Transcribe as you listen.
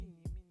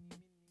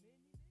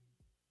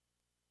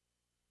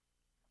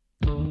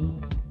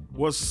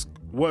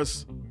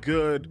What's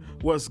good?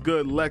 What's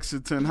good,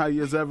 Lexington? How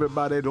is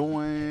everybody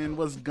doing?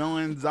 What's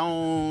going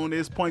on?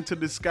 It's Point to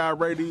the Sky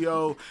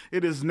Radio.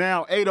 It is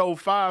now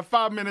 8:05,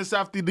 5 minutes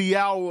after the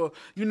hour.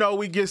 You know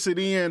we gets it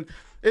in.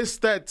 It's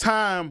that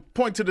time.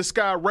 Point to the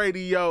Sky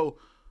Radio.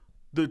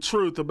 The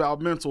truth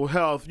about mental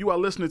health. You are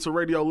listening to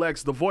Radio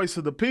Lex, the voice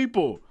of the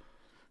people.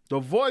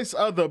 The voice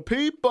of the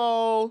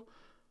people.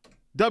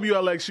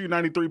 WLXU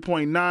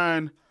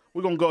 93.9.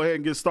 We're going to go ahead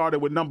and get started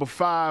with number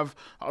 5.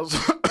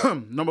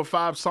 Number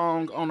 5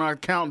 song on our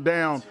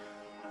countdown.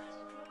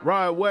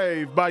 Ride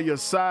Wave by your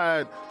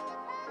side.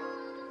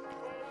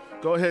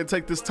 Go ahead and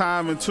take this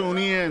time and tune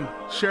in.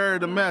 Share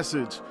the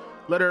message.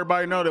 Let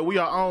everybody know that we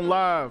are on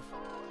live.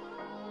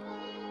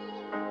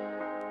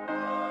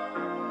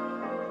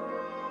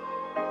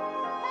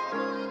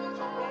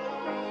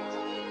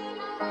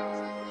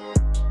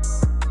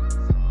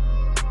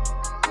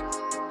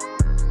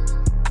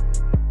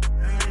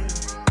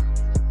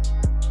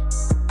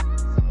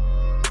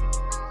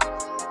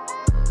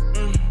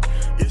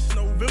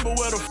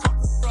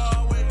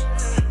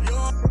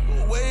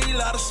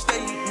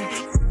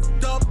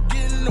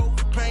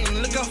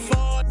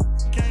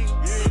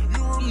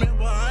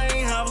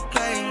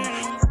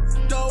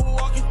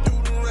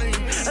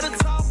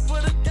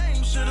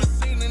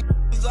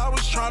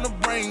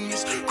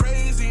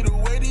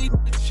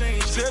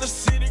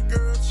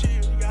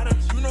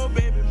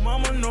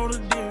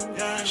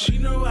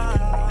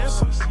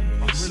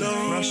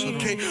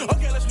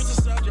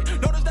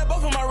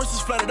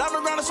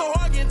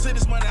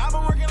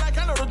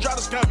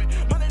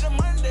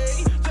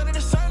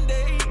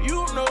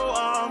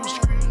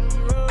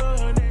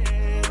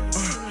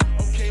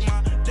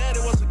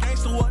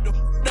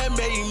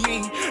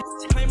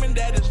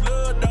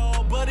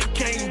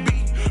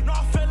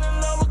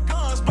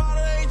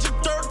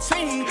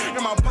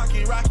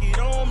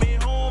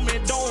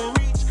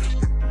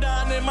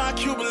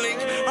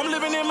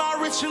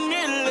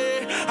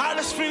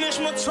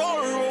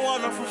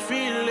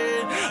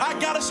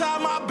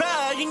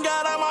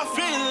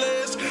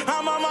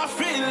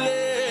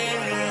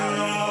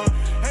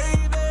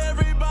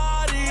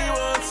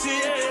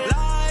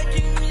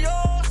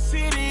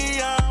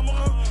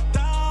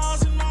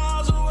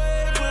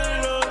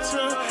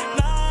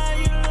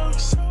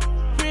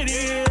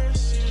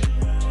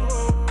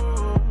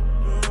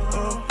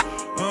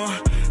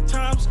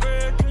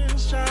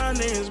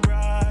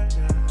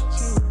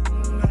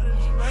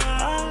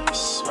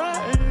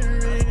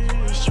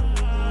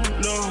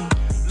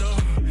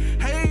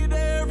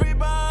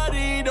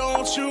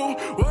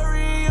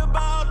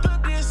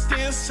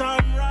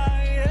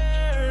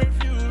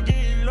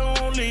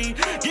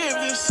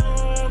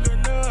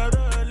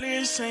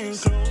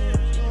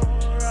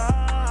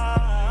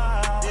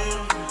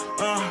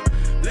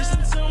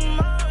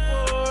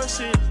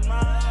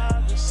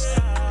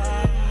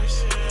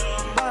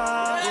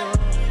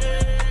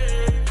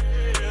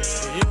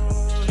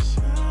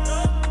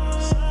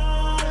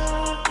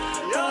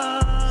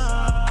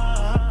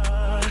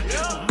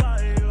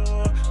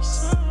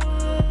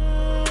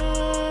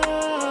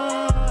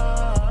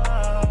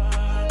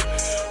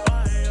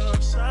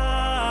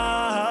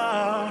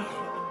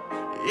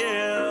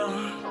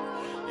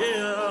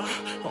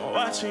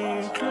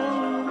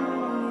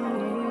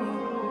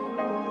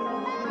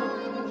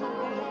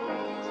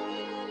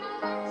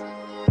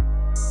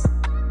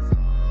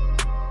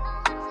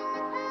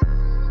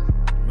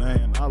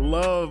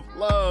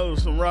 Love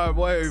some Ride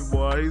Wave,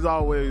 boy. He's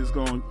always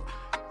going to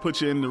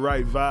put you in the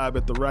right vibe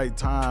at the right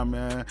time,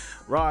 man.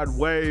 Ride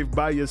Wave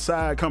by your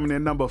side coming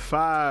in number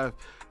 5.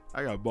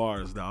 I got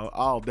bars, dog,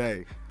 all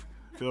day.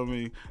 Feel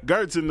me?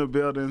 Gert's in the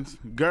building.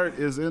 Gert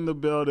is in the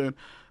building.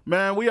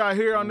 Man, we are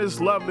here on this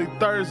lovely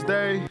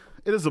Thursday.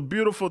 It is a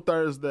beautiful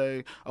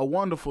Thursday, a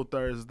wonderful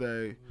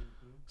Thursday.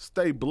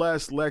 Stay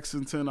blessed,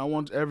 Lexington. I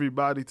want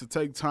everybody to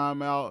take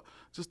time out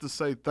just to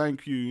say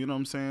thank you. You know what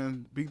I'm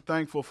saying? Be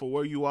thankful for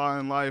where you are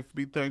in life.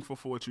 Be thankful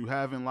for what you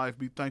have in life.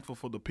 Be thankful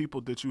for the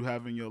people that you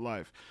have in your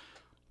life.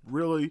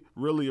 Really,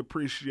 really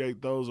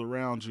appreciate those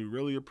around you.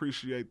 Really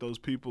appreciate those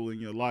people in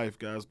your life,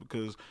 guys,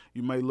 because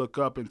you may look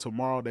up and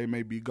tomorrow they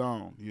may be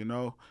gone, you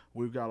know?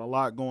 We've got a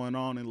lot going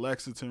on in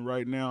Lexington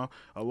right now,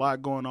 a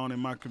lot going on in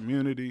my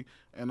community,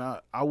 and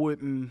I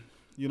wouldn't,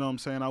 you know what I'm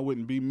saying, I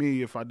wouldn't be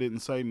me if I didn't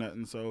say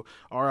nothing. So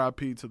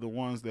RIP to the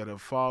ones that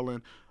have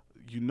fallen.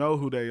 You know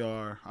who they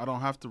are. I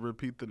don't have to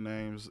repeat the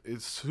names.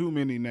 It's too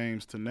many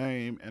names to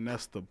name, and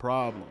that's the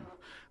problem.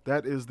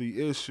 That is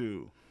the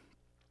issue.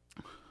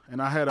 And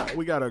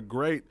we got a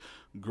great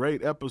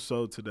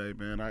episode today,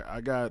 man. I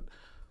got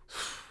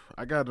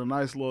a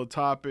nice little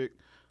topic,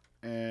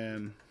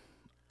 and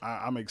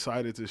I'm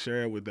excited to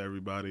share it with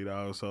everybody,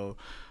 though. So,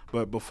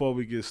 but before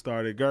we get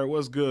started, Gert,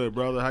 what's good,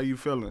 brother? How you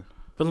feeling?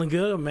 Feeling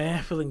good,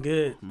 man. Feeling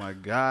good. My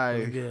guy.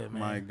 Feeling good,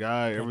 man. My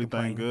guy. Can't Everything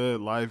complain.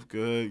 good. Life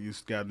good. You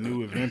got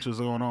new adventures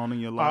going on in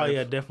your life. Oh,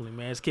 yeah, definitely,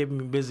 man. It's keeping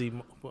me busy.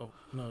 Well,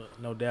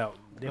 no doubt.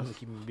 Definitely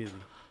keeping me busy.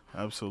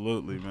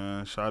 Absolutely,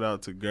 man. Shout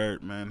out to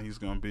Gert, man. He's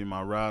going to be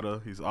my rider.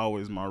 He's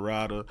always my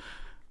rider.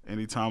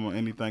 Anytime or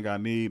anything I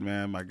need,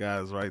 man, my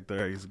guy's right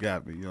there. He's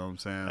got me. You know what I'm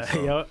saying?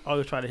 So, Yeah, I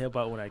always try to help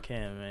out when I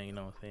can, man. You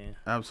know what I'm saying?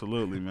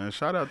 absolutely, man.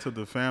 Shout out to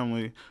the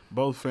family,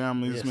 both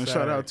families, Yes, man. sir.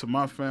 Shout out to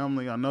my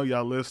family. I know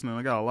y'all listening.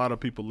 I got a lot of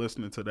people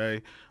listening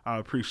today. I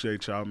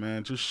appreciate y'all,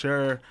 man. Just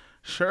share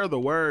the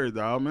word,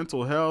 dog.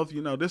 Mental health.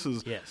 You know, this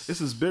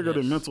is bigger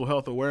than Mental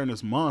Health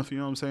Awareness Month. You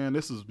know what I'm saying?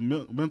 This is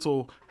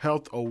mental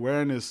health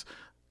awareness.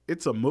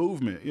 It's a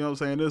movement. You know what I'm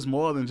saying? There's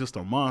more than just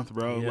a month,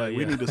 bro. Yeah,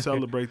 we need to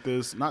celebrate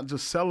this. Not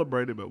just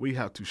celebrate it, but we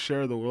have to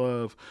share the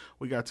love.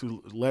 We got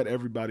to let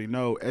everybody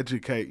know,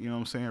 educate, you know what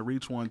I'm saying?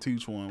 Reach one,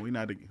 teach one.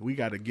 We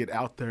got to get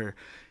out there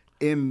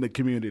in the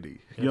community.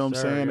 You know what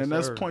I'm saying? Yes, And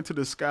that's sir. Point to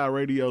the Sky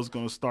Radio is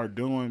going to start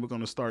doing. We're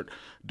going to start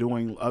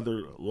doing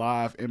other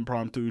live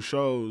impromptu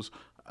shows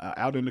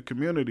out in the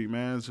community,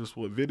 man. It's just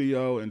with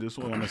video and just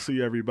want to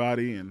see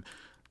everybody and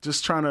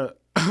just trying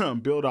to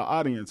build our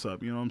audience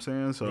up. You know what I'm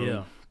saying? So.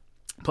 Yeah.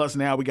 Plus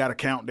now we got a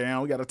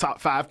countdown. We got a top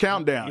 5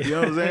 countdown. You know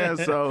what I'm saying?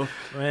 So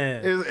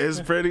Man.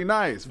 it's pretty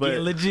nice. But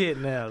Getting legit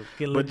now.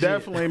 Getting but legit.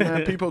 definitely,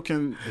 man, people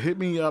can hit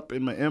me up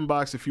in my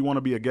inbox if you want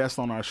to be a guest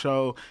on our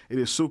show. It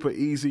is super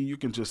easy. You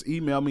can just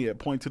email me at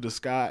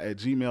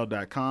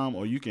pointtotosky@gmail.com,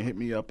 or you can hit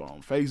me up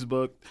on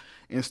Facebook,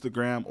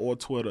 Instagram, or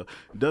Twitter.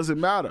 Doesn't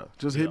matter.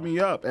 Just hit me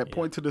up at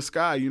Point to the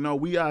Sky. You know,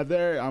 we are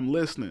there. I'm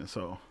listening.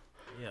 So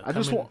Yeah, I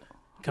just want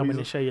come in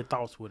and share your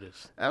thoughts with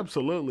us.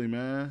 absolutely,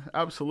 man.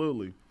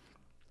 Absolutely.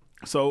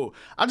 So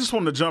I just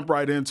want to jump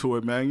right into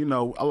it, man. You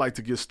know, I like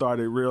to get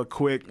started real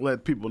quick,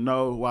 let people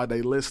know why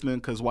they listening,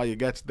 because while you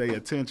got their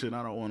attention,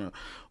 I don't want to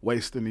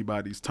waste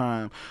anybody's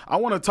time. I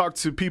want to talk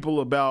to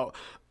people about,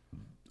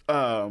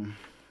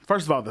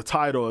 first of all, the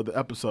title of the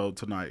episode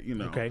tonight. You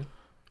know, Okay.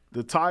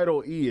 the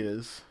title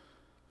is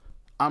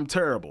I'm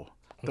Terrible.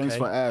 Thanks Okay.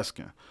 for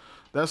asking.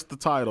 That's the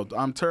title.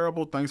 I'm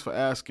Terrible. Thanks for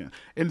asking.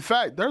 In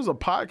fact, there's a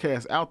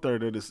podcast out there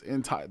that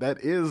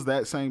is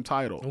that same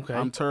title. Okay.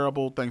 I'm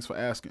Terrible. Thanks for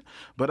asking.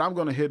 But I'm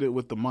gonna hit it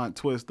with the Mont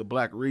Twist, the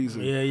Black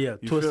Reason. Yeah. You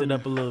Twist feel it me?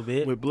 up a little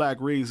bit. With Black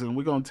Reason,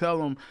 we're gonna tell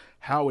them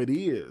how it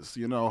is.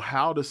 You know,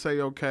 how to say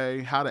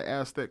okay, how to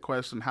ask that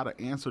question, how to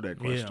answer that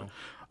question.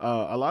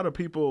 A lot of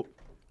people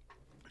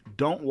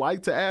don't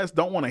like to ask,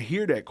 don't want to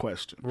hear that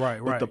question.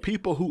 Right. But the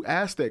people who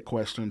ask that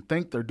question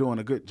think they're doing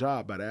a good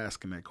job by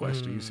asking that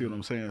question. You see what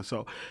I'm saying?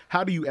 So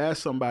how do you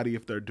ask somebody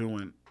if they're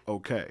doing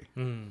okay?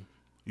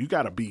 You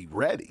got to be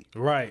ready.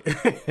 Right.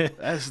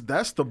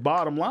 That's the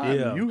bottom line.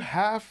 Yeah. You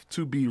have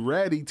to be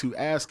ready to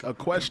ask a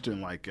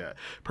question like that.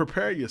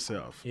 Prepare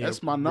yourself. Yeah,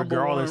 That's my number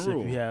one regardless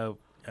rule. if you have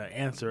an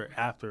answer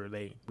after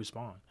they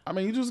respond. I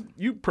mean,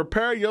 you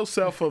prepare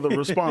yourself for the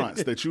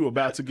response that you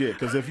about to get.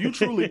 Because if you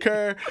truly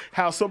care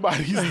how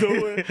somebody's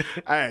doing,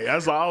 hey,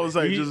 that's all I always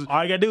say. Just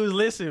All you gotta do is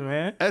listen,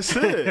 man. that's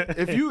it.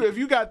 If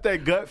you got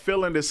that gut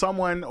feeling that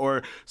someone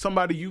or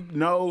somebody you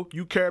know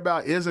you care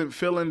about isn't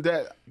feeling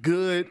that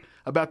good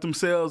about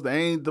themselves, they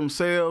ain't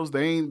themselves,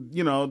 they ain't,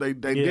 you know, they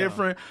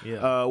different.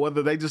 Yeah.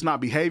 Whether they just not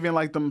behaving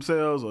like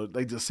themselves or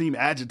they just seem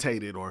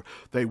agitated or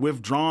they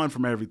withdrawn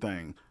from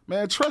everything.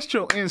 Man, trust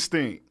your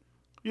instinct.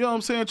 You know what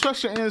I'm saying?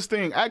 Trust your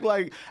instinct.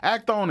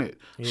 Act on it.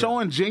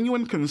 Showing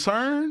genuine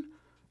concern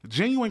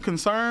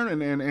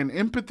and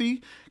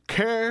empathy,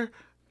 care,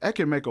 that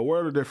can make a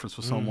world of difference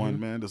for someone,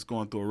 man, that's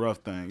going through a rough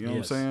thing. You know what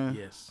I'm saying?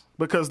 Yes.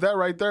 Because that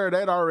right there,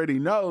 that already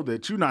know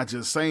that you're not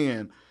just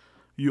saying,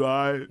 you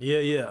all right?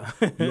 Yeah.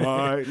 You all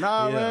right?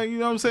 Nah, Yeah. man, you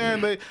know what I'm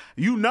saying?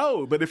 You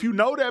know, but if you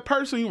know that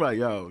person, you're like,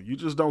 yo, you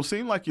just don't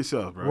seem like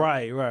yourself, bro.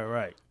 Right.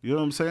 You know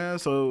what I'm saying?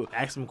 So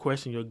Ask them a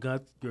question your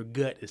gut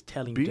is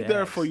telling you be to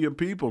there ask. for your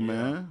people,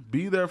 man.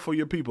 Be there for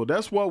your people.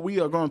 That's what we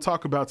are going to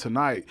talk about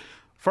tonight.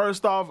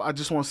 First off, I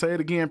just want to say it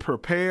again.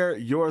 Prepare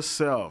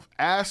yourself.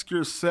 Ask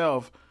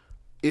yourself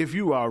if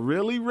you are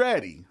really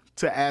ready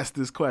to ask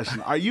this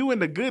question. Are you in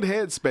the good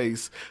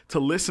headspace to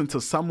listen to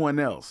someone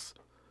else?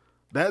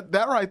 That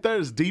right there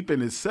is deep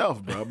in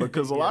itself, bro,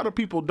 because a lot of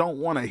people don't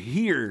want to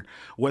hear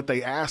what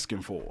they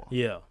asking for.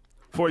 Yeah.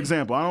 For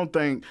example, I don't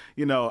think,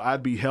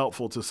 I'd be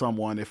helpful to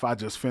someone if I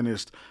just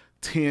finished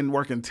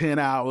working 10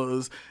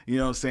 hours, you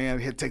know what I'm saying?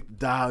 Had to take the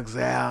dogs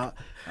out.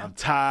 I'm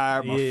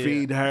tired. My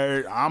feet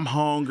hurt. I'm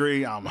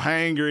hungry. I'm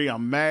hangry.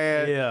 I'm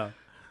mad. Yeah.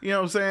 You know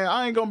what I'm saying?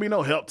 I ain't going to be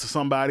no help to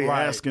somebody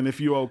Right. asking if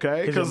you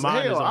okay. 'Cause your Because,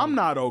 mind is hell, on- I'm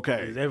not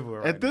okay. is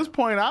everywhere right At this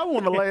point, I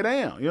want to lay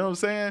down. You know what I'm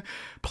saying?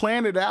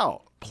 Plan it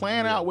out.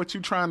 Plan out what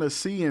you're trying to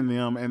see in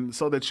them, and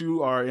so that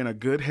you are in a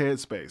good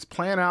headspace.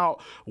 Plan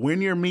out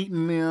when you're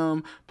meeting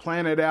them.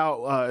 Plan it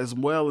out as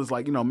well as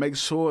make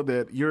sure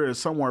that you're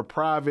somewhere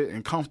private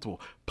and comfortable.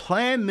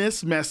 Plan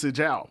this message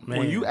out. Man.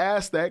 When you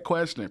ask that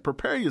question,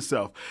 prepare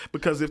yourself,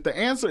 because if the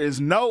answer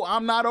is no,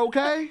 I'm not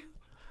okay,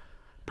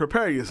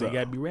 prepare yourself. You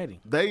gotta be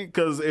ready.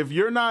 Because if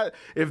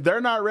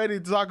they're not ready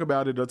to talk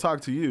about it or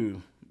talk to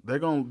you,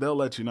 they'll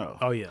let you know.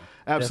 Oh yeah.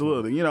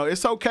 Absolutely.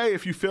 It's okay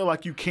if you feel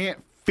like you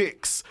can't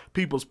fix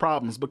people's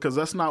problems, because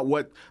that's not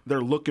what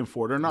they're looking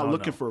for. They're not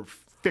looking for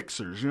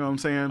fixers. You know what I'm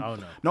saying? Oh,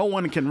 no. No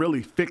one can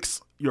really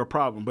fix your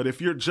problem. But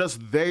if you're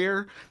just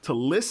there to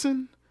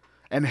listen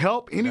and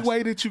help any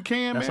way that you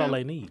can, that's man. all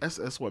they need.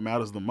 That's what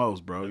matters the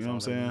most, bro. You know what I'm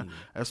saying? need.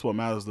 That's what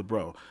matters the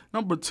bro.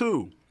 Number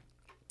two,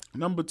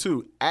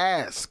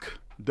 ask.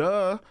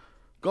 Duh.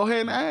 Go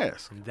ahead and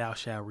ask. Thou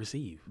shalt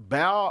receive.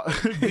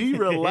 Be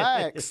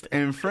relaxed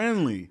and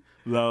friendly,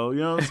 though.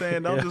 You know what I'm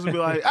saying? Don't just be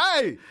like,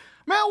 hey,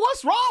 man,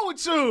 what's wrong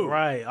with you?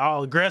 Right,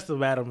 all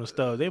aggressive at them and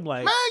stuff. They be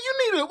like, Man,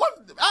 you need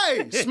to,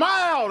 hey,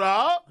 smile,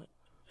 dog.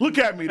 Look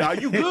at me,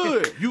 dog. You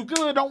good. You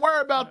good. Don't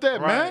worry about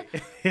that, Right.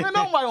 man. Man,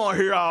 nobody want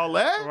to hear all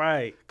that.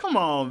 right. Come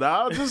on,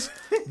 dog. Just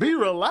be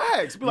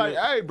relaxed. Be like,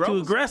 hey, bro. Too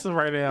aggressive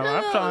right now.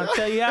 Yeah. I'm trying to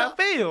tell you how I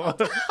feel. Well,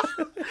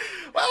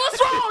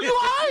 what's wrong? You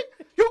all right?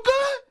 You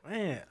good?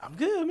 Man, I'm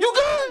good. Man. You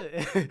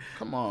good?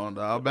 Come on,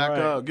 dog. Back Right.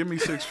 up. Give me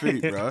 6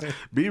 feet, bro.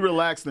 Be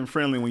relaxed and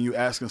friendly when you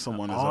asking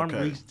someone is Arm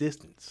okay. reach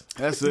distance.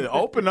 That's it.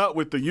 Open up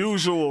with the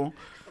usual,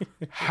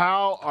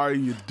 how are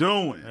you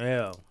doing?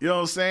 Yeah. You know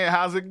what I'm saying?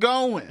 How's it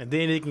going? And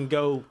then it can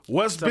go.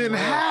 What's been somewhere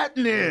else.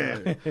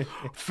 happening?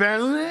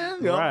 Family?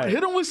 You know, Right.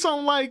 hit them with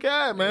something like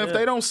that, man. If Yeah.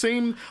 they don't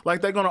seem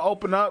like they're going to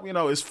open up, you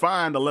know, it's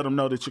fine to let them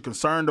know that you're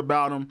concerned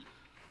about them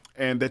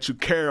and that you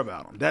care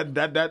about them.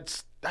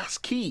 That's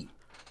key.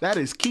 That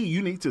is key.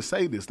 You need to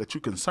say this, that you're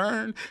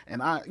concerned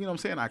and I, you know what I'm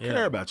saying? I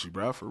care about you,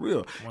 bro, for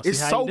real. Wanna see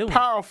It's how so you doing.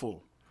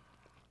 powerful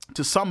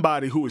to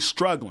somebody who is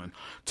struggling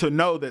to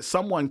know that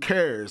someone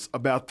cares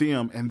about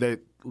them and that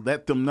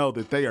let them know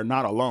that they are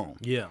not alone.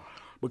 Yeah.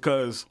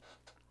 Because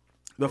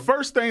the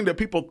first thing that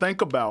people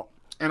think about,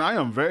 and I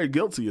am very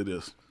guilty of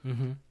this,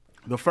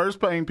 the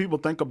first thing people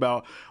think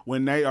about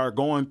when they are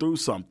going through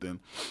something,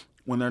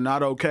 when they're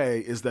not okay,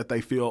 is that they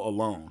feel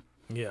alone.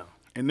 Yeah.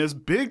 In this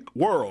big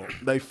world,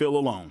 they feel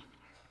alone.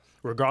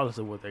 Regardless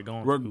of what they're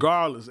going through.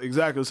 Regardless,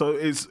 exactly. So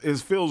it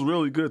feels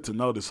really good to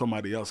know that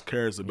somebody else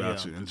cares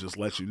about Yeah. you and just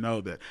let you know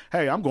that,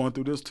 hey, I'm going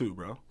through this too,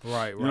 bro.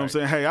 Right, You know what I'm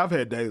saying? Hey, I've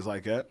had days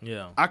like that.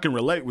 Yeah. I can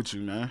relate with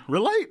you, man.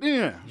 Relate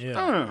then.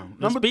 Yeah.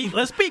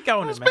 Let's speak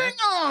on it, man.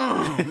 Speak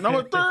on.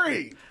 Number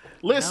 3.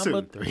 Listen.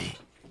 Number 3.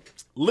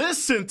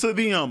 Listen to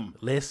them.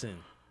 Listen.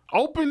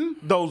 Open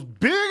those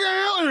big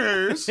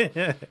ears.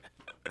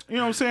 You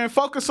know what I'm saying?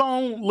 Focus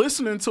on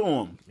listening to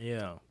them.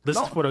 Yeah.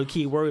 Listen for the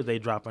key words they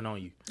dropping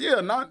on you. Yeah,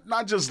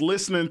 not just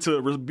listening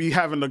to be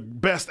having the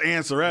best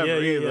answer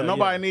ever either.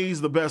 Nobody needs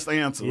the best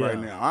answer right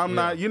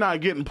now. You're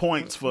not getting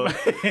points for,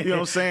 you know what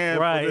I'm saying,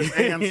 Right. for this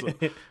answer.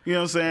 You know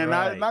what I'm saying?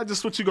 Right. Not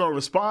just what you're going to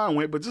respond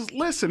with, but just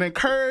listen.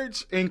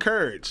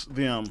 Encourage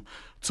them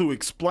to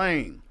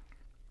explain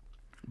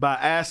by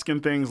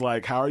asking things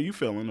like, how are you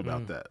feeling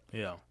about that?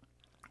 Yeah.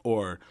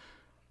 Or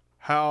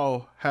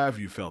how have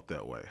you felt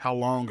that way? How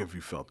long have you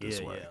felt this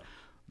way? Yeah.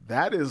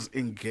 That is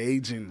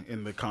engaging in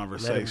the Let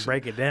conversation. them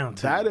break it down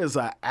to That you. is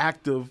an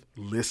active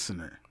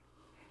listener.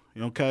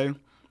 Okay?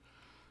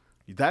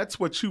 That's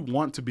what you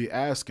want to be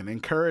asking,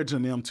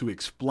 encouraging them to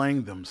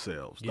explain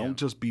themselves. Yeah. Don't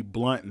just be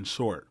blunt and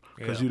short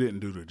because Yeah. you didn't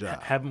do the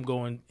job. Have them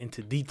going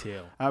into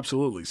detail.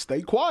 Absolutely.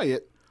 Stay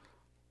quiet.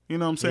 You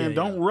know what I'm saying? Yeah,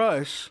 Don't yeah.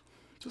 rush.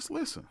 Just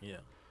listen. Yeah.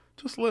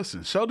 Just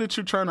listen. Show that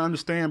you're trying to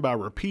understand by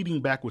repeating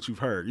back what you've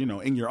heard, you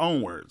know, in your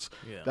own words.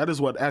 Yeah. That is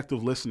what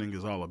active listening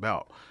is all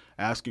about.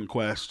 Asking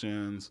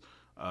questions,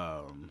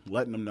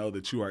 letting them know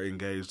that you are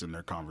engaged in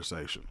their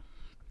conversation.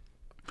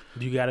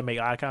 Do you got to make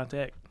eye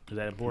contact? Is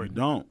that You important?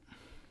 don't.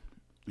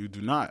 You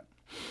do not.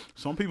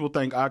 Some people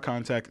think eye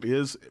contact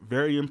is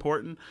very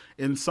important.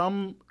 In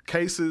some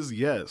cases,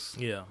 yes.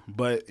 Yeah.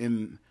 But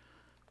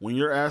when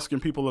you're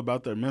asking people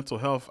about their mental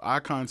health, eye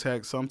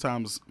contact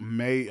sometimes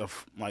may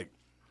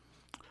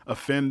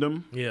offend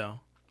them, Yeah.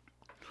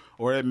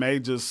 or it may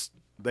just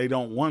they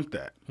don't want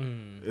that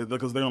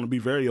because they're going to be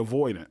very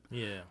avoidant.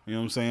 Yeah. You know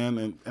what I'm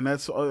saying? And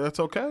that's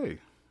okay.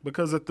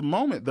 Because at the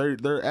moment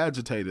they're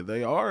agitated.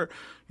 They are,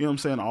 you know what I'm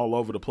saying, all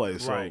over the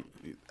place. Right.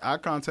 So eye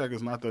contact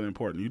is not that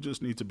important. You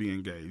just need to be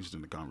engaged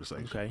in the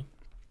conversation. Okay.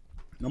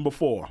 Number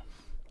 4,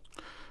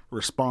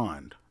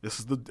 respond. This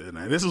is where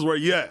this is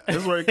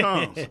where it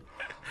comes.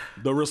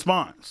 The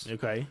response.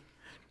 Okay.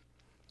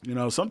 You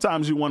know,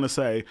 sometimes you want to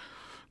say,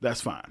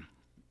 that's fine.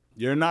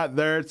 You're not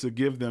there to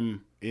give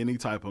them any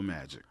type of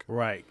magic.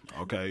 Right.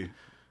 Okay?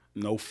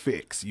 No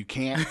fix. You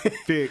can't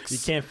fix. You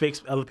can't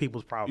fix other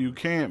people's problems. You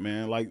can't,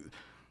 man. Like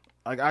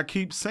I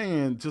keep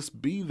saying, just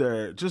be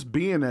there. Just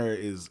being there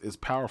is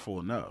powerful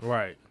enough.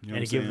 Right. You know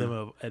And what to I'm give saying?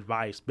 them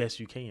advice best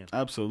you can.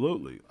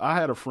 Absolutely. I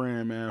had a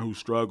friend, man, who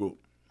struggled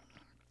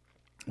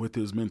with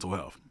his mental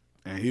health,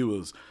 and he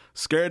was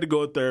scared to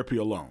go to therapy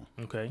alone.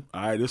 Okay.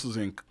 All right, this was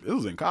in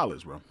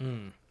college, bro.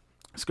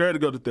 Scared to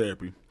go to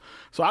therapy,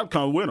 so I'd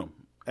come with him,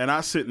 and I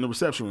sit in the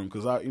reception room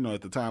because at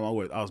the time I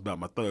was about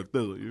my thug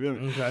thizzle. You feel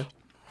me? Okay.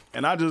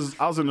 And I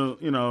was in the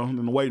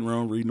in the waiting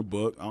room reading a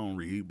book. I don't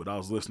read, but I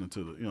was listening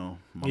to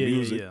my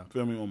music. Yeah.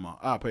 Feel me, on my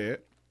iPad,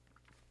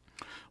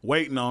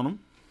 waiting on him,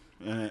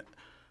 and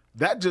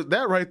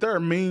that right there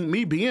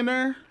me being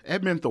there,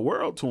 it meant the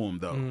world to him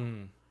though.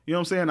 You know what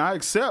I'm saying? I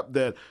accept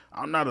that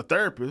I'm not a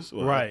therapist,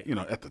 well, Right.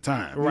 at the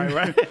time.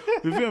 Right.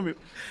 You feel me?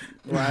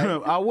 Right.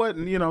 I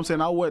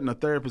wasn't, I wasn't a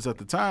therapist at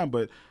the time,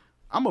 but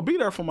I'm gonna be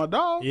there for my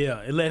dog.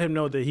 Yeah, it let him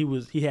know that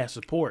he had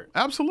support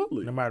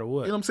Absolutely. no matter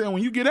what. You know what I'm saying?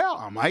 When you get out,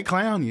 I might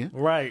clown you.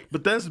 Right.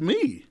 But that's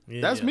me.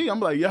 Yeah. That's me. I'm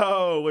like,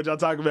 yo, what y'all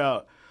talking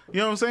about? You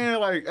know what I'm saying?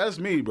 Like, that's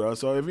me, bro.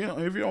 So if you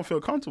don't feel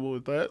comfortable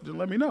with that, then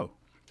let me know.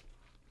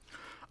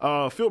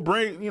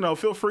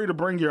 Feel free to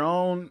bring your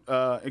own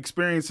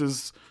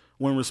experiences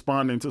when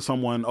responding to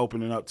someone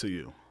opening up to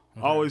you.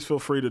 Okay. Always feel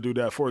free to do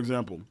that. For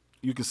example,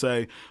 you can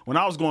say, when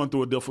I was going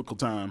through a difficult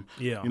time,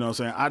 you know what I'm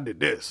saying, I did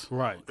this.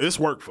 Right. This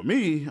worked for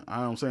me. You know what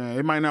I'm saying?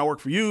 It might not work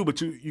for you,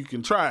 but you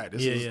can try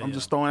it. I'm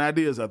just throwing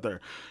ideas out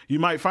there. You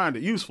might find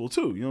it useful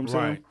too. You know what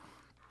I'm saying?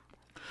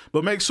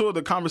 But make sure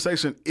the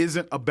conversation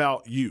isn't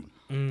about you.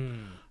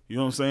 You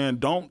know what I'm saying?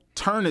 Don't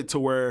turn it to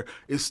where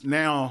it's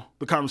now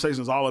the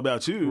conversation is all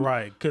about you.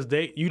 Right, because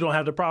you don't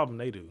have the problem,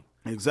 they do.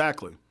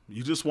 Exactly.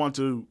 You just want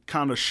to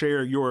kind of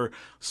share your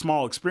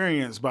small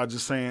experience by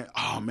just saying,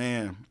 oh,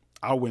 man,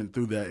 I went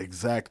through that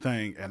exact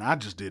thing and I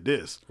just did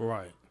this.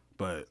 Right.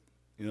 But,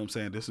 you know what I'm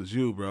saying? This is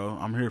you, bro.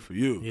 I'm here for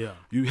you. Yeah.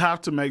 You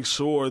have to make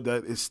sure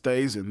that it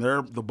stays in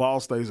the ball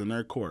stays in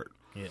their court.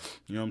 Yeah.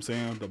 You know what I'm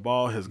saying? The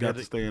ball has got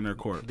to stay in their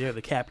court. They're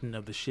the captain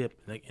of the ship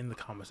in the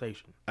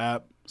conversation.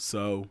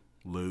 Absolutely.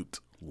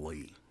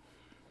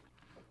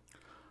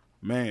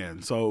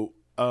 Man, so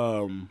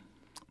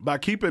by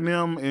keeping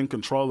them in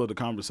control of the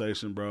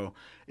conversation, bro,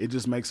 it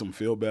just makes them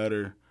feel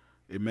better.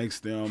 It makes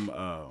them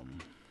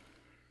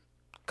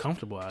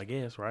comfortable, I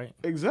guess, right?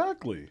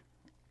 Exactly.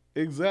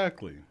 And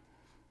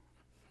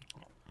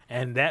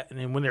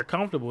when they're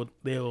comfortable,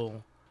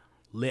 they'll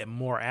let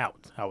more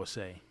out, I would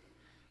say.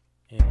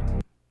 And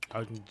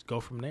I can go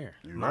from there.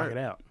 Knock it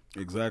out.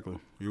 Exactly.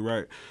 You're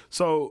right.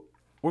 So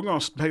we're going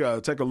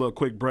to take a little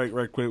quick break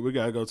right quick. We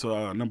got to go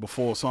to number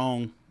 4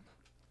 song.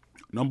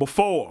 Number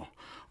 4.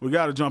 We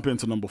got to jump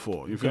into number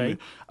 4. You feel me?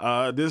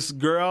 This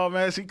girl,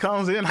 man, she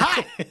comes in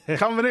hot.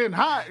 Coming in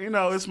hot. You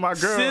know, it's my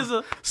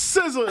girl.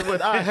 SZA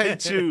with I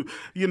Hate You.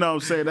 You know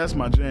what I'm saying? That's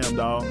my jam,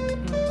 dog.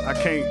 I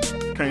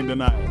can't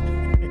deny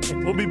it.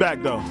 We'll be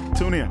back, though.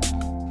 Tune in.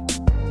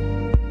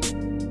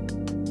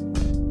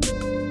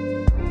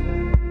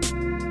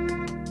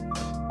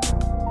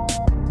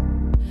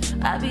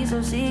 I be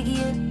so sick of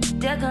you,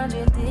 that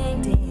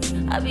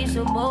contradicting. I be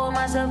so bold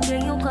myself,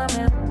 can you come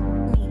and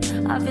me?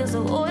 I feel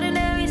so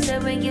ordinary,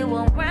 said when you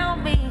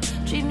around me.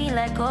 Treat me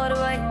like all the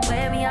right,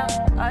 wear me out.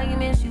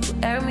 Arguments, you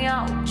air me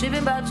out.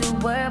 Tripping about your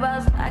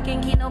whereabouts. I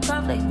can't keep no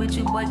conflict with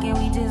you, boy, can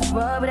we just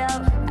rub it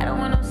out? I don't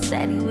want no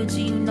steady with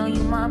you, you know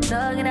you my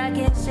plug, and I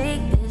can't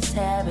shake this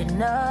habit,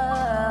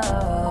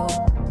 no.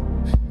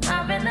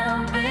 I've been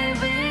out,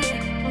 baby,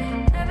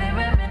 every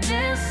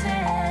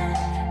reminiscing,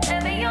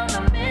 every on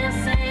the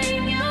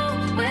missing you.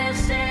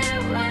 Wish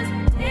it was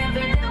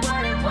different than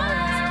what it was.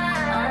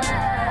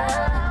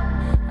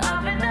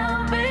 I've been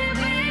out,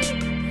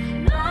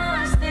 baby,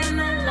 lost in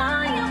the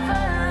line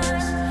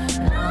first,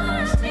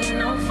 lost in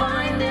no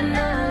finding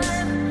us.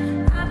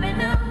 I've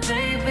been out,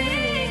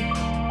 baby,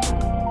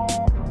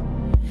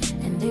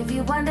 and if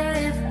you wonder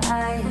if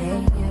I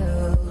hate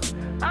you,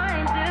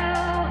 I do.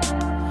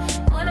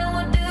 What I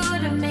would do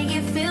to make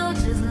it feel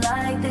just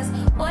like this?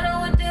 What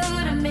I would do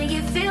to make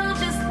it feel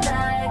just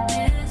like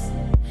this?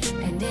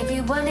 And if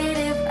you wondered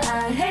if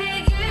I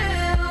hate you,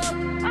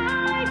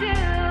 I do.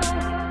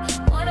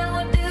 What I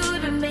would do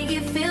to make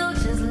it feel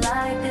just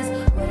like this?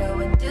 What I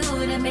would do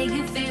to make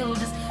it feel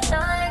just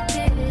like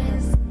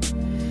this?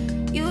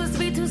 Used to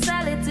be too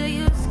solid till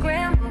you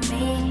scramble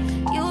me.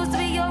 Used to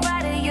be your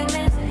rider, you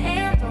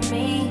mishandle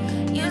me.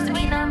 Used to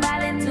be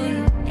non-violent till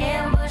you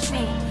ambush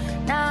me.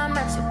 Now I'm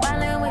at your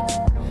wildin' with you.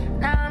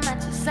 Now I'm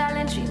at your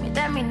silent treatment.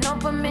 That mean no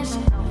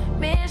permission.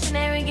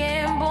 Missionary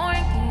getting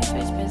boring, can you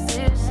switch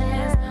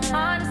positions?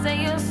 Hard to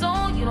say your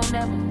soul, you don't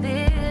ever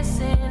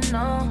listen,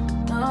 no,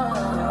 no.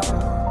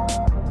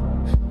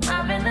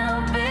 I've been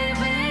out,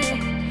 baby,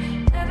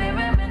 every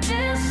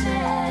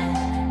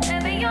reminiscing,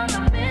 every on the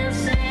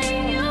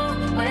missing you.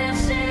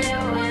 Wish it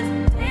was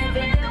different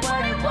than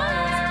what it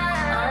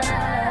was.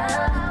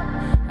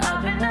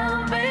 I've been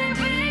out,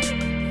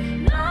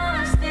 baby,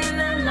 lost in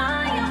the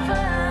line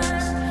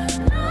first,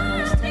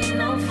 lost in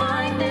no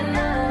finding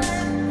us.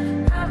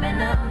 I've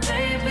been out,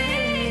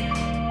 baby,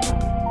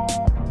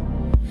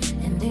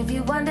 and if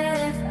you wonder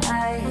if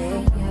I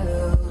hate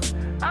you,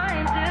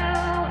 I do.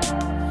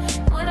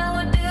 What I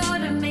would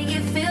do to make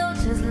it feel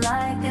just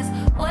like this?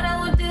 What I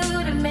would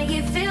do to make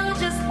it feel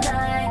just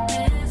like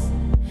this?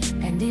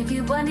 And if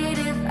you wondered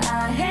if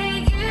I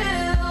hate you,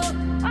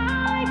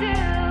 I do.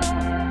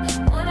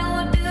 What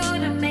I would do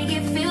to make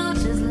it feel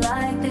just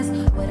like this?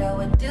 What I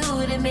would do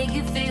to make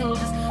it feel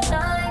just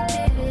like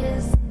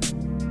this?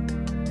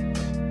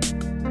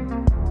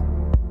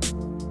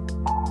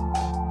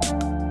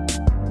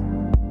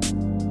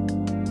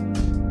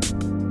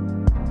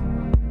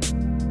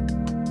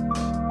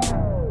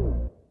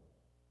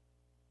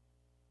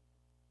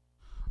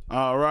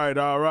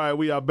 All right.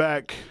 We are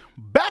back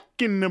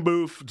in the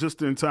booth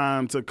just in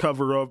time to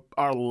cover up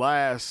our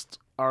last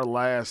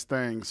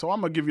thing. So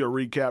I'm gonna give you a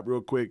recap real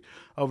quick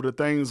of the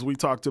things we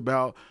talked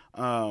about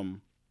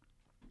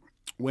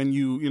when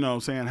you know what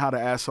I'm saying, how to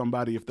ask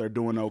somebody if they're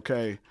doing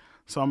okay.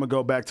 So I'm going to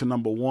go back to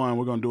number 1.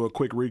 We're going to do a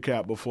quick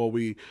recap before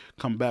we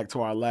come back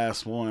to our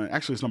last one.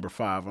 Actually, it's number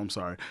 5. I'm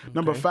sorry. Okay.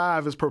 Number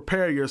 5 is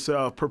prepare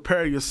yourself.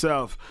 Prepare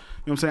yourself. You know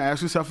what I'm saying?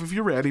 Ask yourself if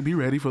you're ready. Be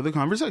ready for the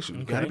conversation.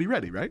 You got to be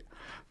ready, right?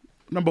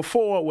 Number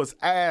 4 was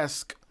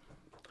ask.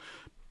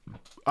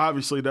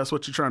 Obviously, that's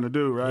what you're trying to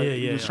do, right? Yeah,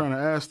 You're just trying to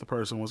ask the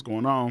person what's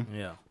going on.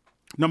 Yeah.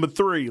 Number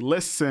 3,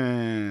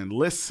 listen.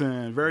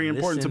 Listen. Very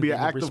important to be an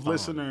active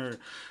listener.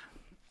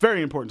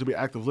 Very important to be an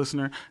active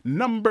listener.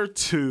 Number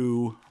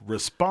 2,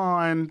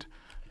 respond.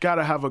 Got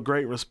to have a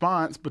great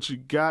response, but you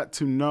got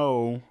to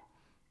know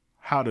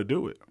how to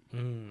do it. You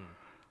know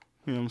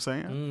what I'm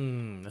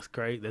saying? That's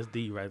great. That's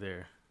deep right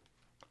there.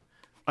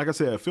 Like I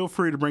said, feel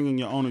free to bring in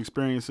your own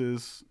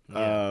experiences.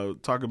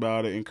 Talk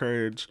about it.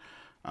 Encourage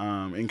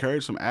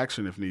some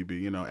action if need be.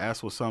 You know,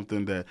 ask for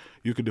something that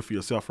you can do for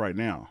yourself right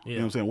now. You know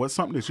what I'm saying? What's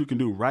something that you can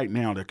do right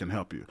now that can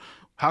help you?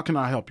 How can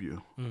I help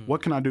you?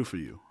 What can I do for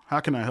you?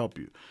 How can I help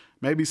you?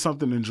 Maybe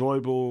something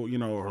enjoyable, you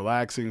know,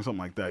 relaxing, something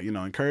like that. You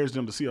know, encourage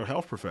them to see a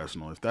health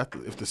professional if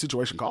the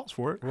situation calls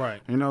for it. Right.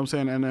 You know what I'm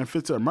saying? And if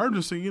it's an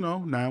emergency, you know,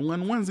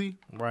 911.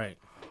 Right.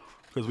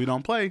 Because we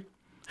don't play.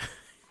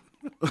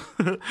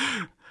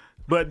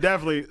 But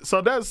definitely,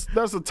 so that's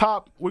the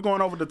top. We're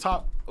going over the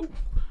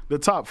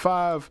top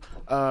 5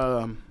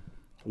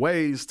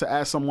 ways to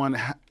ask someone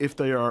if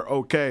they are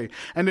okay.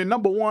 And then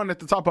number 1 at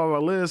the top of our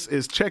list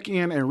is check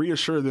in and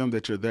reassure them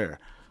that you're there.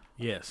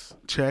 Yes.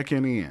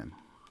 Checking in.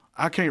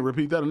 I can't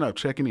repeat that enough.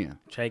 Checking in.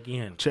 Check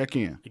in. Check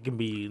in. It can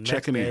be next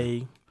Checking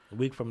day, a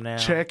week from now.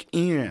 Check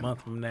in. A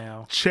month from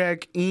now.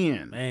 Check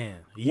in. Man.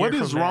 What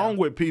is wrong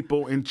with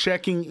people in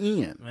checking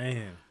in?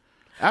 Man.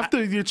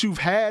 After that you've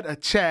had a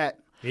chat,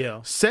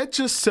 set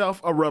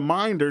yourself a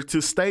reminder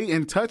to stay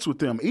in touch with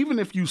them. Even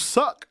if you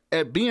suck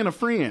at being a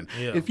friend,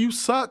 if you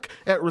suck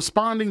at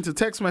responding to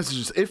text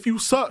messages, if you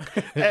suck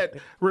at, you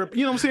know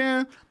what I'm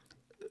saying?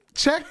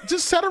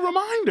 Just set a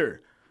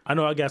reminder. I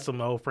know I got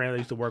some old friends I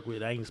used to work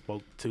with I ain't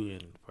spoke to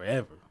in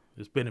forever.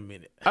 It's been a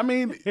minute. I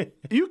mean,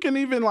 you can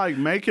even like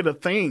make it a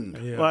thing.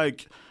 Yeah.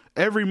 Like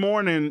every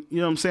morning, you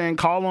know what I'm saying,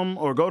 call them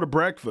or go to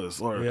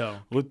breakfast or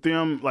with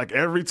them like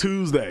every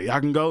Tuesday. I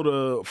can go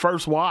to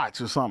First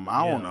Watch or something.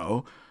 I don't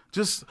know.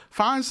 Just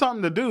find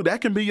something to do.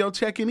 That can be your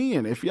checking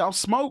in. If y'all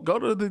smoke, go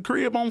to the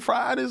crib on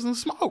Fridays and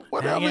smoke.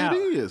 Whatever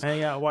it is.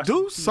 Hang out, watch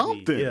do TV.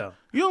 something. Yeah.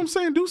 You know what I'm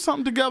saying? Do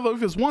something together.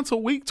 If it's once a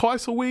week,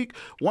 twice a week,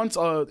 once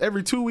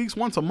every 2 weeks,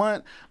 once a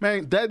month,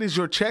 man, that is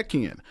your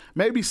check-in.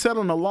 Maybe set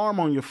an alarm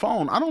on your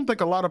phone. I don't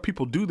think a lot of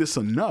people do this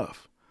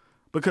enough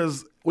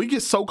because we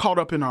get so caught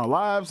up in our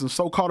lives and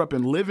so caught up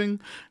in living,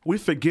 we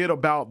forget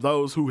about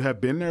those who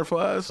have been there for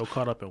us. So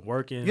caught up in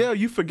working. Yeah,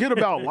 you forget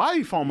about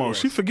life almost.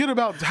 Yes. You forget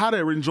about how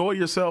to enjoy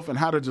yourself and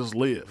how to just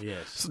live.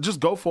 Yes. So just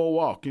go for a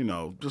walk, you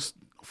know, just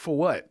for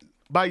what?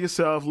 By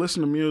yourself,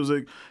 listen to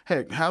music.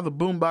 Heck, have the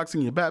boombox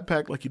in your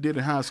backpack like you did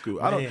in high school.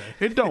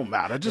 It don't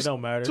matter. Just, it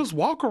don't matter. Just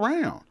walk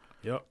around.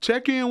 Yep.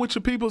 Check in with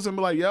your peoples and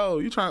be like,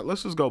 yo,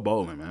 let's just go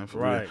bowling, man.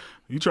 For real.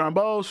 You trying to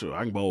bowl? Sure,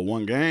 I can bowl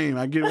one game.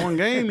 I get one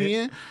game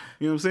in.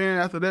 You know what I'm saying?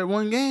 After that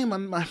one game,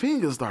 my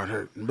fingers start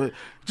hurting. But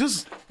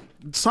just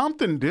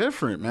something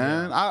different,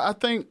 man. Yeah. I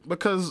think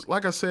because,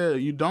 like I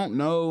said, you don't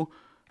know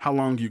how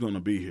long you're going to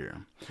be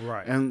here.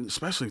 Right. And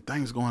especially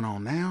things going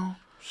on now.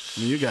 I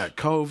mean, you got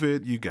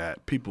COVID. You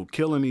got people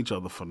killing each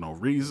other for no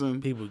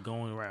reason. People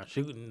going around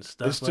shooting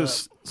stuff. It's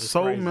just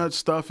so crazy. Much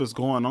stuff is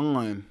going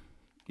on.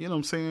 You know what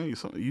I'm saying?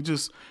 You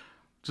just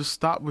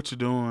stop what you're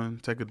doing,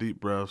 take a deep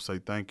breath, say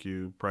thank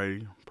you,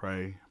 pray,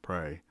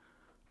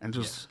 and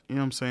just, you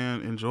know what I'm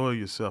saying, enjoy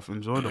yourself,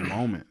 enjoy the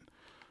moment.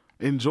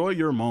 Enjoy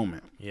your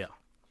moment. Yeah.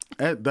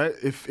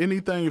 If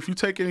you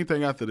take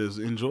anything after this,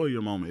 enjoy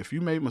your moment. If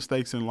you made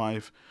mistakes in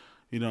life,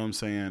 you know what I'm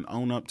saying,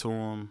 own up to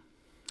them,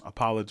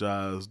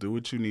 apologize, do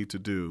what you need to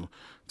do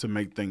to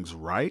make things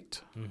right,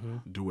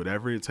 do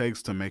whatever it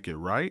takes to make it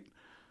right,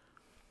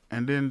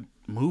 and then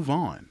move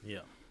on. Yeah.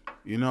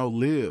 You know,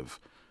 live.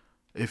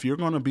 If you're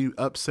going to be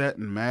upset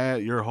and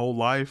mad your whole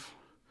life,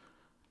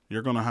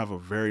 you're going to have a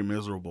very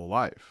miserable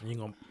life. You're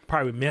going to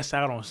probably miss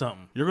out on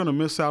something. You're going to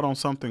miss out on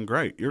something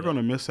great. You're going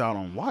to miss out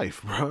on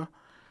life, bruh.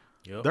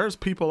 Yep. There's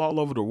people all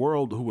over the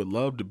world who would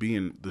love to be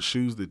in the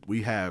shoes that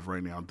we have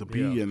right now, to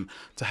be in,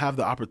 to have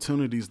the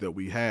opportunities that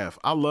we have.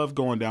 I love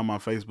going down my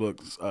Facebook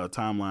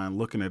timeline,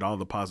 looking at all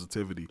the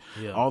positivity,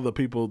 all the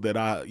people that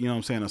I, you know what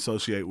I'm saying,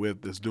 associate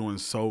with that's doing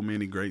so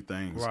many great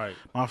things. Right.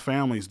 My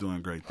family's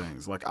doing great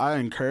things. Like, I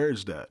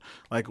encourage that.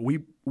 Like,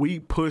 we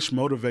push,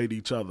 motivate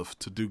each other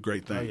to do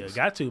great things. Oh, yeah,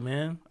 got to,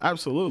 man.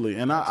 Absolutely.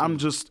 And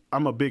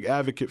I'm a big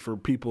advocate for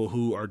people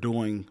who are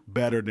doing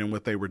better than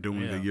what they were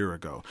doing a year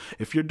ago.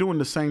 If you're doing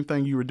the same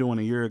thing you were doing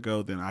a year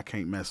ago, then I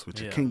can't mess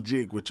with you. Can't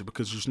jig with you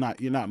because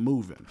you're not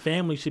moving.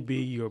 Family should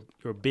be your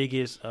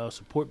biggest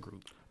support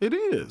group. It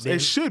is.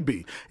 It should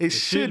be. It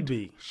should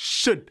be.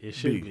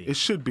 It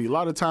should be. A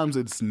lot of times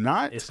it's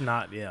not. It's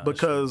not, yeah.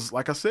 Because,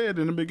 like I said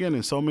in the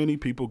beginning, so many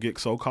people get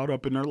so caught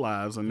up in their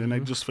lives and then they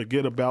just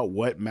forget about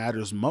what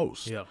matters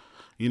most. Yeah.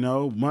 You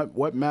know,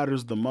 what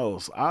matters the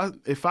most?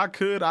 If I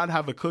could, I'd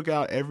have a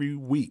cookout every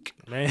week,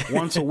 Man.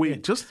 once a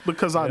week, just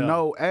because I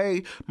know,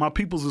 my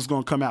peoples is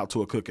going to come out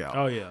to a cookout.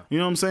 Oh, yeah. You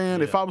know what I'm saying?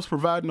 Yeah. If I was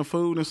providing the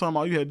food and something,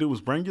 all you had to do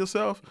was bring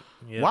yourself,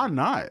 why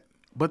not?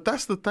 But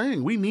that's the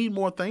thing. We need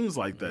more things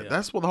like that. Yeah.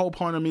 That's what the whole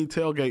point of me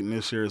tailgating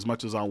this year as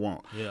much as I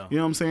want. Yeah. You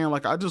know what I'm saying?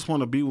 Like, I just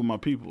want to be with my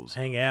peoples.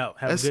 Hang out,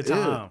 have That's a good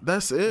time.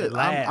 That's it.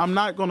 Laugh. I'm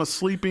not going to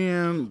sleep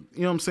in.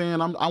 You know what I'm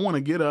saying? I want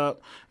to get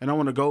up and I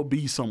want to go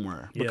be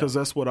somewhere because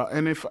that's what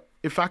and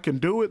if I can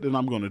do it, then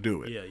I'm going to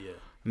do it. Yeah.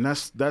 And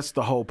that's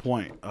the whole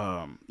point.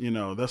 You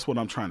know, that's what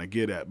I'm trying to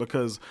get at,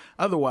 because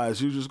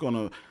otherwise you're just going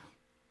to,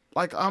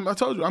 like I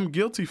told you, I'm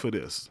guilty for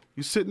this.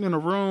 You're sitting in a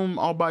room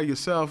all by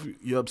yourself.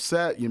 You're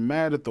upset. You're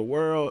mad at the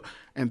world,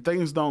 and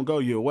things don't go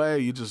your way.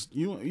 You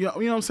know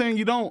what I'm saying?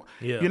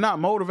 You're not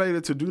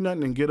motivated to do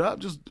nothing and get up.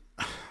 Just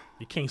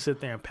You can't sit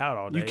there and pout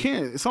all day. you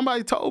can't.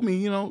 Somebody told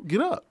me,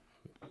 get up.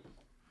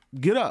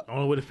 Get up. The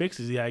only way to fix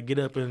it is you gotta get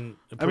up and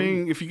I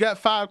mean, if you got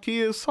 5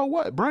 kids, so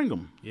what? Bring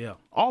them. yeah.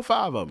 All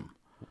 5 of them.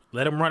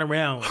 Let them run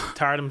around,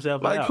 tire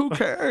themselves Like, out. who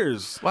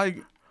cares?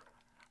 Like,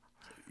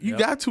 you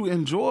got to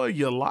enjoy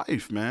your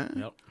life, man.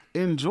 Yep.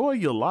 Enjoy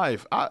your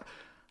life. I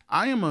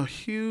am a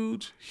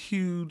huge,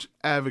 huge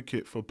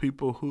advocate for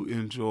people who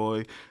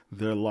enjoy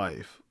their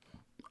life.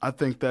 I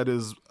think that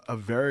is a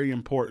very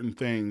important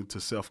thing to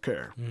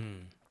self-care.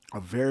 A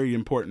very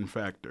important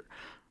factor.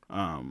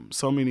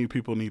 So many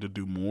people need to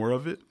do more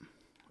of it.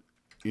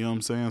 You know what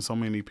I'm saying? So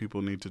many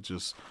people need to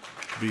just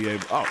be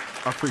able. Oh,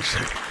 I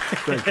appreciate it.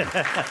 Thank you.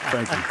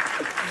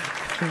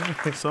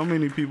 Thank you. So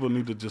many people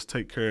need to just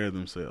take care of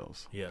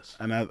themselves. Yes.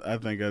 And I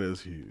think that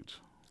is huge.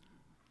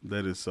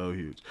 That is so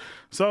huge.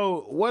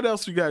 So what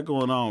else you got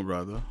going on,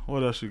 brother?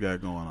 What else you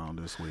got going on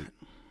this week?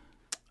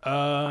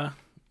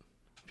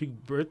 Few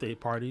birthday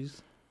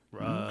parties.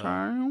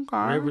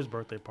 Okay. River's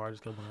birthday party's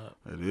coming up.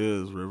 It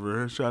is,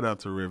 River. Shout out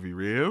to Rivy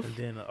Riv. And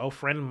then an old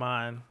friend of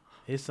mine,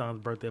 his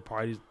son's birthday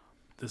party's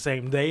the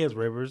same day as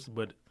Rivers,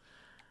 but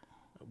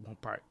I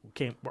don't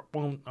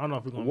know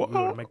if we're going to be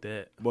able to make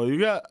that.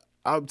 Well,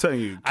 I'm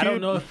telling you. I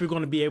don't know if we're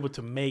going to be able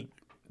to make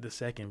the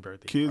second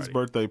birthday Kids' party.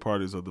 birthday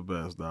parties are the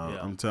best, dog.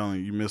 Yeah. I'm telling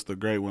you, you missed a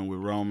great one with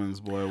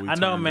Romans, boy. I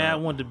know, man. I Up.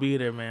 wanted to be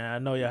there, man. I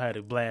know y'all had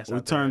a blast. We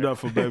out turned there. up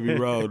for Baby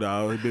Ro,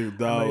 dog. Big I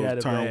know y'all had dog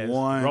a turned blast.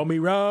 1. Roll me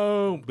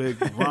Rome. Big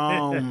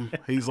Rome.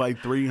 He's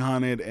like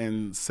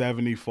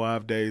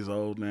 375 days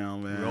old now,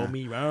 man. Roll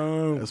me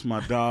Rome. That's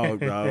my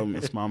dog, dog.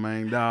 It's my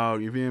main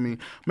dog. You feel me?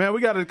 Man,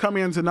 we got to come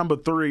into number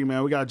 3,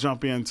 man. We got to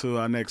jump into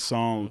our next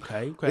song.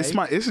 Okay.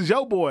 This is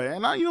your boy. And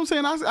you know what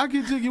I'm saying? I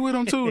get jiggy with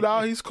him too,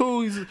 dog. He's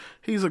cool.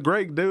 He's a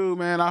great dude,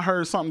 man. I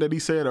heard something that he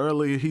said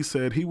earlier. He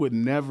said he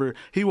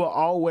will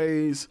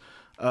always,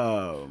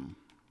 what'd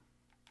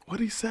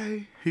he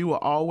say? He will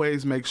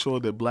always make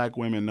sure that black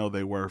women know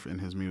their worth in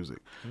his music.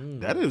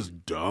 That is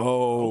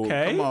dope.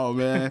 Okay. Come on,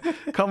 man.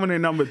 Coming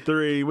in number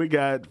 3, we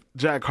got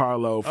Jack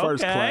Harlow,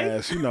 First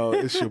Class. You know,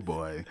 it's your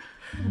boy.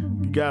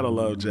 You gotta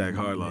love Jack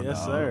Harlow, Yes,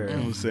 dog. sir. You know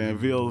what I'm saying?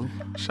 Ville,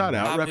 shout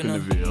out, repping the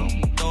Ville.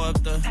 Throw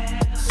up the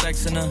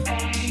sex in her.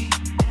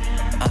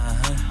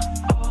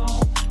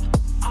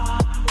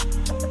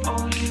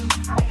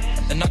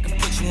 And I can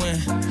put you in.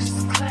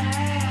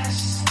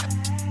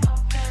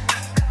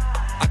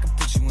 I can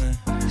put you in.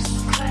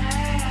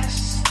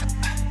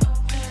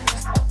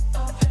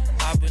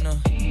 Hop in her.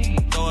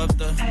 Throw up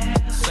the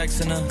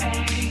sex in her.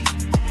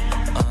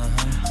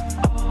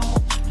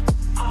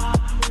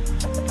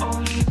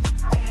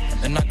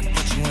 And I can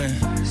put you in.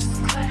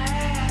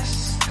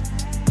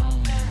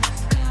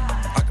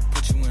 I can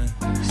put you in.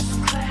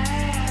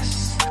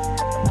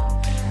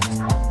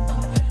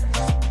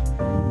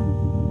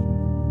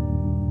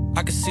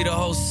 I can see the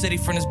whole city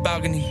from this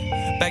balcony.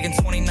 Back in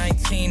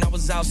 2019, I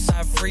was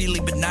outside freely,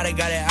 but now they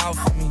got it out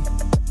for me.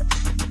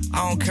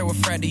 I don't care what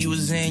frat you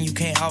was in, you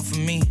can't out for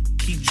me.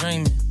 Keep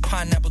dreaming.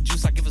 Pineapple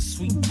juice, I give a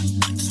sweet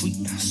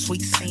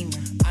semen.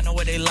 I know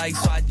what they like,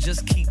 so I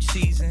just keep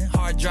cheesing.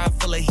 Hard drive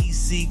full of heat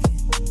seeking.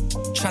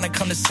 Tryna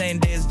come the same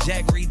day as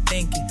Jack,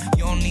 rethinking.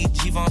 You don't need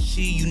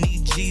Givenchy, you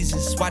need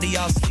Jesus. Why do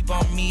y'all sleep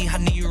on me? I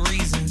need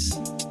reasons.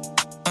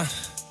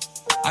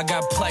 I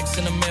got Plex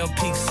in the mail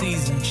peak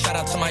season. Shout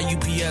out to my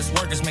UPS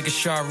workers, making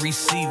sure I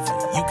receive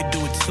it. You can do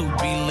it too,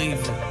 believe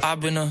it. I've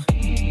been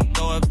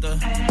throw up the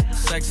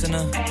sex in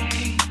her.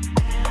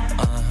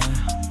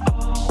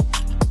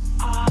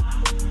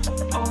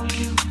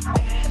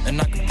 And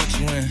I can put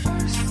you in.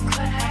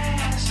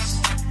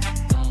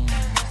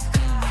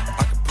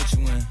 I can put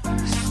you in.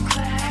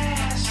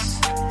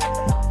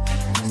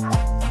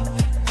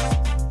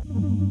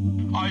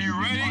 Are you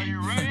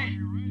ready?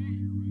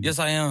 Yes,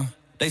 I am.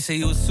 They say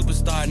you a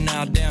superstar,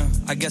 now damn,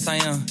 I guess I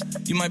am.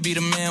 You might be the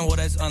man, well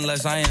that's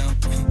unless I am.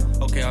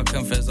 Okay, I'll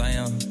confess I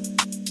am.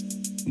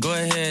 Go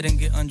ahead and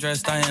get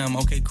undressed, I am.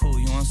 Okay, cool,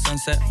 you on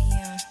Sunset?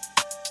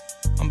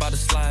 I'm about to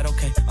slide,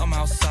 okay. I'm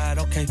outside,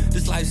 okay.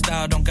 This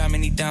lifestyle don't got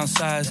many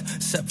downsides.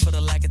 Except for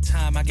the lack of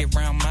time I get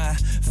around my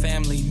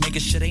family.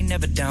 Making sure they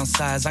never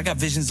downsize. I got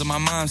visions of my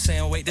mom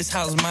saying, wait, this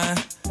house mine.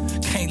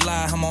 Can't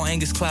lie, I'm on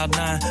Angus Cloud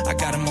 9. I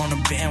got him on the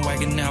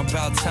bandwagon now,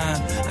 about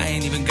time. I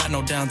ain't even got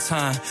no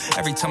downtime.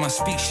 Every time I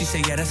speak, she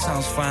say, yeah, that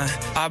sounds fine.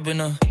 I've been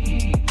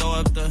throw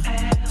up the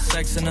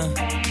sex in her.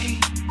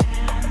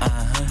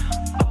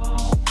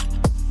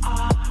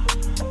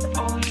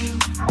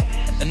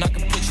 And I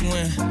can put you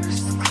in.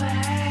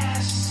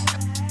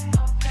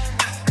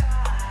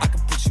 I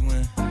can put you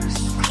in.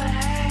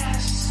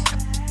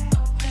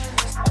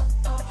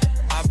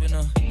 I've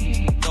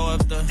been throw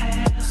up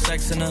the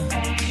sex in her.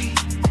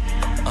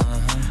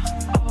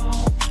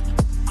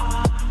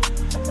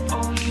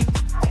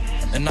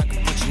 And I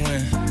can put you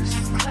in.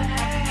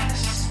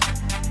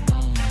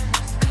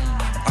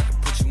 I can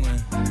put you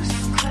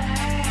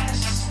in.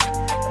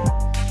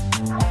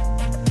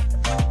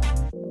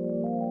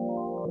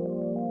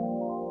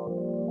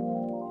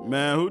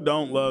 Man, who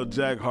don't love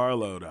Jack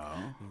Harlow, though?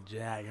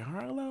 Jack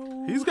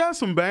Harlow. He's got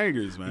some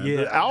bangers, man. Yeah.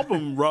 The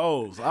album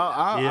rolls.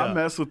 I Yeah.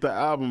 mess with the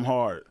album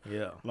hard.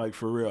 Yeah. Like,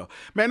 for real.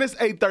 Man, it's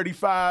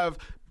 8:35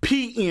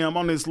 p.m.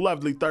 on this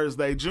lovely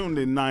Thursday, June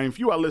the 9th.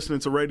 You are listening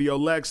to Radio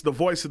Lex, the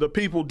voice of the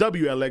people,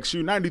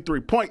 WLXU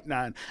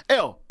 93.9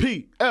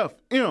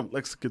 LPFM,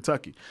 Lexington,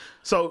 Kentucky.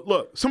 So,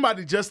 look,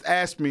 somebody just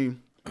asked me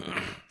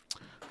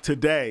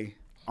today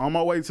on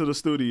my way to the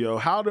studio,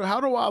 how do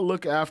I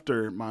look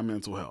after my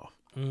mental health?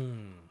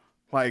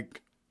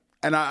 Like,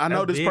 and I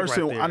know That's this big right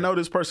person. there. I know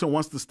this person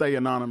wants to stay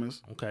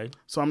anonymous. Okay.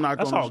 So I'm not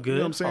That's going to. all good. You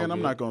know what I'm saying? All I'm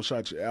good. not going to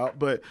shut you out.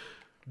 But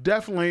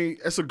definitely,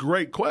 it's a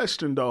great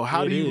question, though.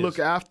 How It do you is. look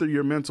after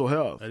your mental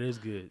health? That is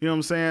good. You know what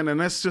I'm saying? And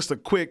that's just a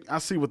quick. I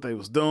see what they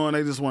was doing.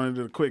 They just wanted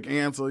a quick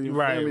answer. You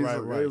Right, feel me? right,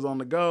 So right. They was on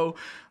the go.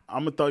 I'm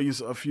gonna throw you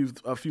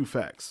a few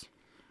facts.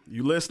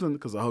 You listening?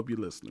 Because I hope you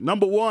listening.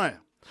 Number one,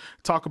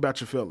 talk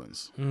about your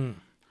feelings. You know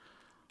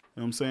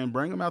what I'm saying?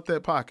 Bring them out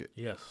that pocket.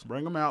 Yes.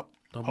 Bring them out.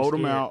 Don't be Hold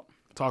them scared. out.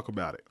 Talk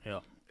about it. Yeah.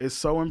 It's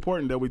so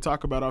important that we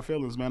talk about our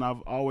feelings, man.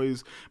 I've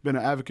always been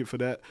an advocate for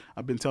that.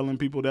 I've been telling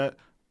people that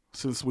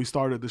since we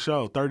started the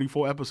show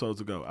 34 episodes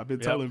ago. I've been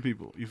telling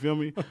people. You feel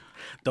me?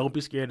 Don't be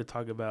scared to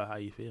talk about how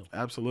you feel.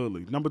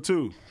 Absolutely. Number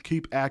two,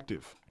 keep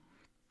active.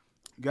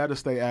 You got to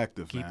stay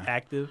active, Keep man.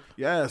 active.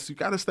 Yes, you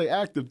got to stay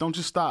active. Don't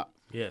just stop.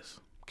 Yes.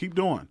 Keep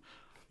doing.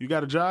 You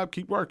got a job,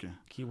 keep working.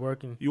 Keep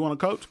working. You want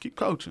to coach, keep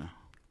coaching.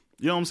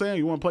 You know what I'm saying?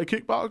 You want to play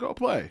kickball, go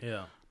play.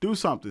 Yeah. Do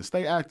something.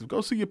 Stay active.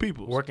 Go see your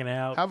people. Working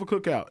out. Have a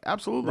cookout.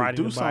 Absolutely.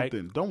 Riding Do the bike.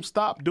 something. Don't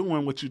stop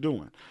doing what you're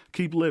doing.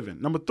 Keep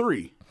living. Number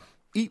three,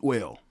 eat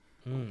well.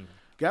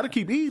 Got to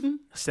keep eating.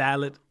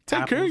 Salad.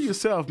 Take care of apples.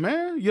 yourself,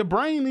 man. Your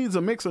brain needs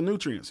a mix of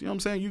nutrients. You know what I'm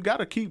saying? You got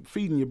to keep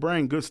feeding your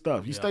brain good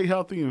stuff. You stay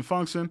healthy and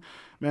function,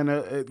 man.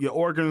 Your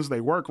organs,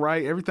 they work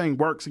right. Everything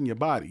works in your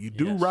body. You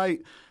do Yes.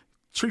 right.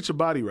 Treat your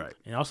body right.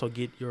 And also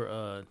get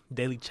your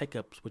daily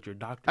checkups with your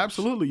doctor.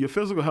 Absolutely. Your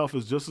physical health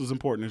is just as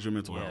important as your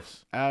mental health.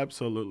 Yes.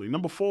 Absolutely.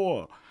 Number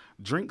four,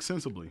 drink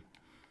sensibly.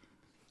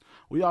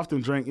 We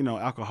often drink,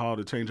 alcohol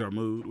to change our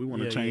mood. We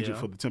want to Yeah, change yeah. it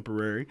for the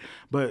temporary.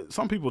 But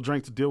some people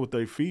drink to deal with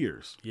their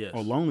fears Yes.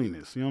 or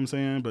loneliness. You know what I'm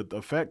saying? But the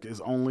effect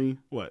is only,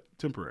 what?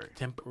 Temporary.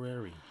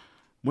 Temporary.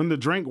 When the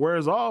drink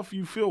wears off,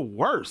 you feel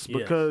worse Yes.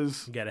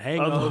 because You got a of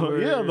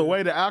hangover. the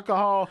way the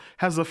alcohol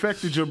has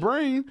affected your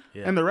brain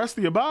Yeah. and the rest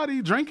of your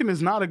body. Drinking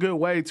is not a good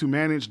way to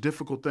manage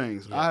difficult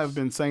things. I have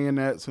been saying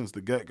that since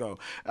the get-go.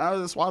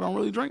 That's why I don't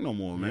really drink no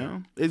more,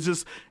 man. It's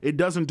just, it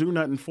doesn't do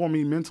nothing for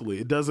me mentally.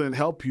 It doesn't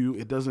help you.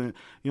 It doesn't,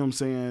 you know what I'm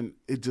saying?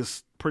 It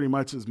just pretty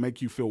much just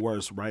make you feel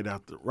worse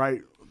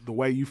the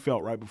way you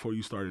felt right before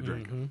you started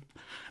drinking.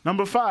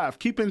 Number five,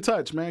 keep in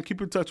touch, man.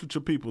 Keep in touch with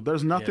your people.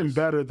 There's nothing Yes.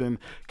 better than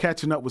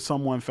catching up with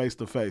someone face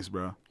to face,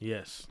 bro.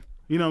 Yes.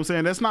 You know what I'm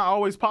saying? That's not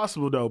always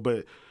possible, though,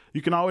 but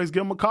you can always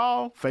give them a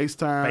call,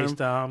 FaceTime, You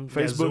got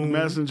Facebook Zoom.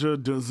 Messenger,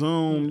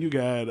 Zoom. You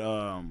got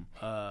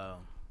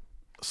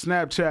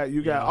Snapchat.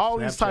 You got all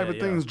these type of Snapchat,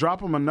 things. yeah.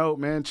 Drop them a note,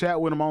 man. Chat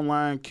with them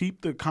online.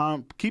 Keep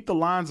the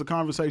lines of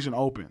conversation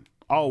open.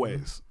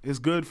 Always. It's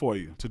good for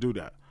you to do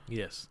that.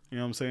 Yes. You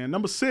know what I'm saying?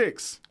 Number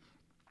six,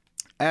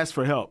 ask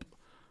for help.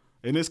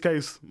 In this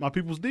case, my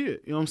peoples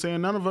did. You know what I'm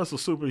saying? None of us are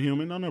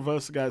superhuman. None of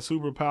us got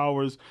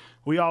superpowers.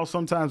 We all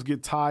sometimes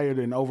get tired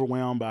and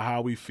overwhelmed by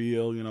how we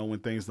feel, when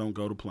things don't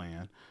go to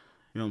plan.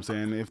 You know what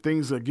I'm saying? If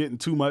things are getting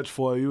too much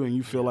for you and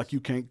you feel like you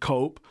can't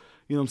cope,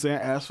 you know what I'm saying?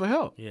 Ask for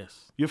help.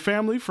 Yes. Your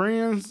family,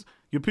 friends,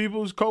 your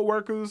people's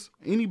co-workers,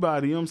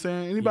 anybody, you know what I'm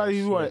saying? Anybody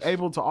Yes, who yes. are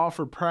able to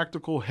offer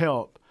practical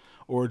help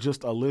or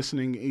just a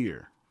listening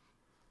ear.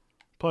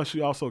 Plus,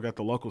 you also got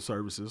the local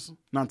services,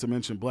 not to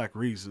mention Black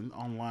Reason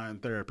online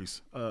therapy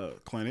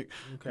clinic.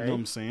 Okay. You know what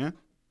I'm saying?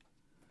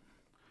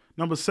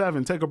 Number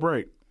seven, take a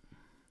break.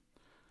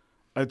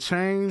 A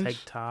change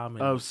Take time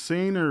and of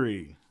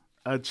scenery,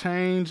 a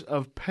change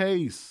of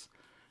pace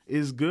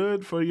is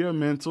good for your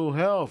mental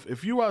health.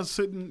 If you are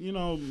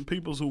sitting,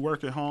 peoples who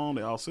work at home,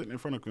 they all sitting in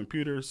front of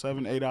computers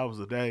 7-8 hours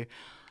a day.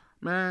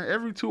 Man,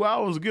 every 2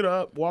 hours, get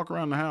up, walk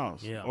around the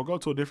house, Yeah. or go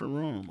to a different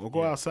room, or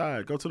go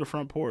outside, go to the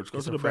front porch, go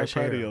Get to the some back fresh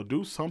air. patio,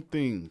 do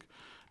something.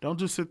 Don't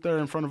just sit there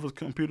in front of a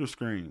computer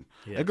screen.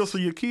 Yes. That goes for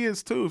your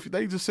kids too. If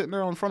they just sitting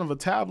there in front of a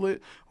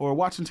tablet or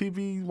watching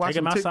TV,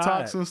 watching 'em TikToks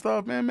outside. and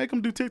stuff, man, make them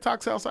do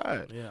TikToks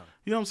outside. Yeah.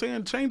 You know what I'm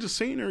saying? Change of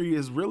scenery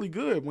is really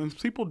good. When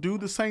people do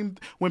the same,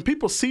 when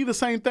people see the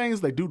same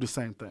things, they do the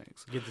same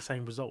things. Get the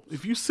same results.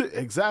 If you sit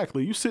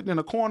you sitting in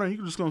a corner, and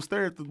you're just gonna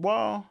stare at the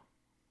wall.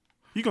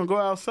 You gonna go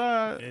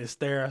outside. And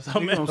stare at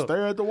something You're gonna else.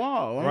 stare at the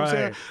wall. You know what I'm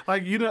saying? Right.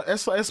 Like, you know,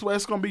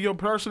 that's gonna be your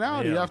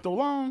personality. Yeah. After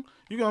long,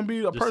 you're gonna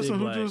be a Just person sit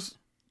who like- just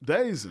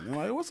dazing. And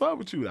like, what's up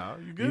with you,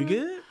 dog? You good? You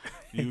good?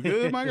 You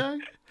good, my guy?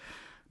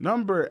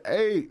 Number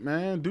 8,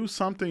 man, do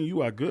something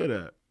you are good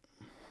at.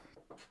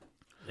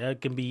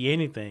 That can be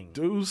anything.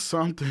 Do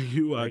something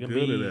you are That can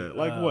good be at.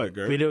 Like what,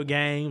 girl? video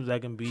games.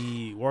 That can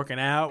be working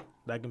out.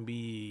 That can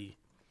be,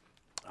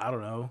 I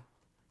don't know,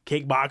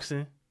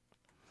 kickboxing.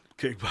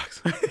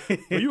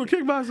 Kickboxing. Are you a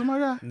kickboxer, my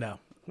guy? No,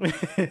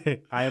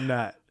 I am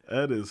not.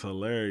 That is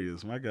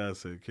hilarious. My guy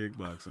said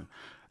kickboxing.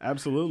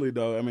 Absolutely,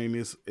 though. I mean,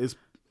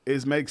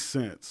 it makes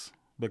sense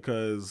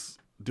because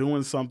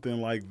doing something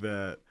like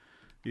that,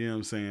 you know what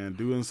I'm saying,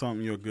 doing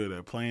something you're good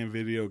at, playing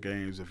video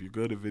games. If you're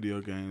good at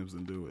video games,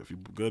 then do it. If you're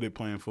good at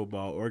playing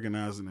football,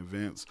 organizing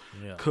events,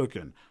 Yeah.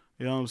 cooking,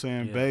 you know what I'm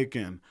saying, Yeah.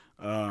 baking,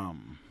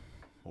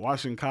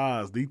 washing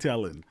cars,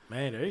 detailing,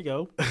 Man, there you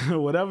go.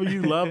 whatever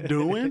you love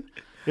doing.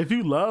 If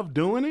you love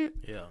doing it,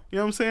 Yeah, you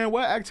know what I'm saying?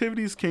 What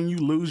activities can you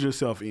lose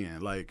yourself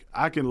in? Like,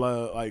 I can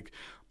love, like,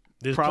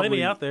 there's probably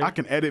plenty out there. I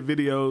can edit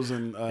videos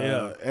and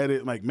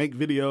Yeah. make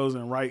videos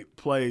and write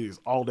plays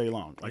all day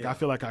long. Like, Yeah. I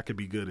feel like I could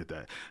be good at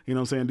that. You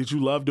know what I'm saying? Did you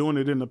love doing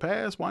it in the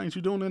past? Why ain't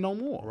you doing it no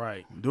more?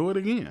 Right. Do it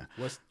again.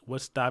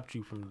 What stopped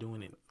you from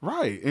doing it?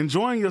 Right.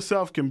 Enjoying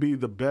yourself can be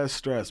the best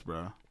stress,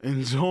 bro.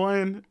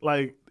 Enjoying,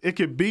 like, it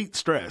can beat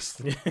stress.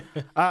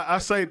 I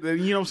say, you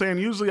know what I'm saying?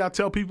 Usually I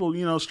tell people,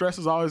 you know, stress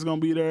is always going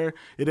to be there.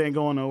 It ain't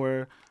going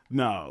nowhere.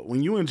 No.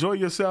 When you enjoy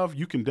yourself,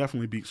 you can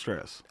definitely beat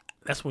stress.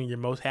 That's when you're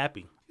most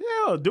happy.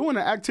 Yeah, doing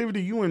the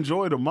activity you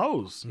enjoy the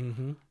most,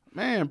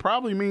 man,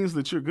 probably means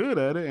that you're good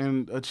at it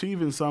and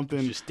achieving something.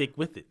 Just stick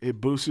with it.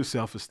 It boosts your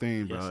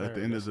self-esteem, bro. Yes, At the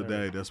sir. end Yes, of the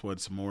sir. day, that's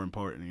what's more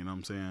important. You know what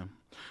I'm saying?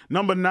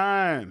 Number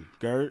 9,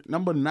 Gert.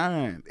 Number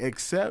 9,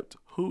 accept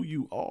who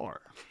you are.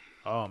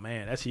 Oh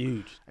man, that's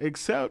huge.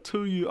 Accept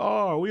who you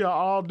are. We are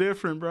all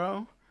different,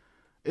 bro.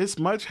 It's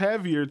much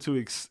heavier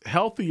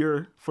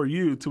healthier for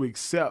you to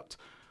accept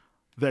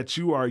that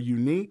you are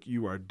unique,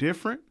 you are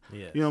different.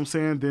 Yes. You know what I'm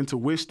saying? Than to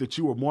wish that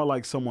you were more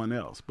like someone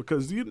else,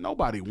 because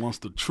nobody wants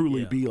to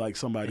truly Yeah. be like If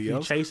somebody you're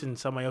else. chasing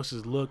somebody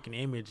else's look and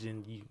image,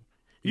 and You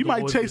can might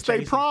always be chase their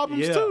chasing-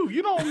 problems Yeah. too.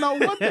 You don't know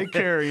what they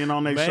carrying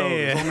on their Man.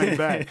 shoulders, on their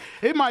back.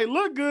 It might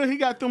look good. He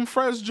got them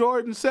fresh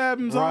Jordan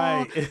 7s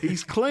on. Right.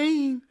 He's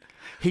clean.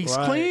 He's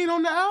Right. clean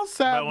on the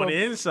outside, But on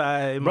the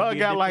inside, it might bro be a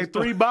got different like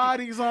 3 story.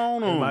 bodies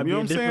on him. might You be know a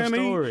what I'm saying?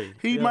 different story.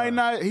 He Yeah. might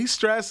not. He's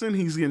stressing.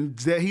 He's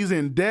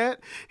in debt.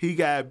 He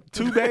got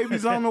 2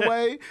 babies on the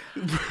way.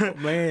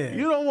 Man.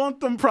 You don't want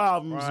them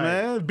problems, Right.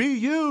 man. Be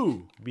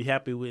you. Be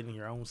happy with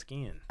your own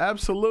skin.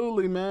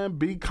 Absolutely, man.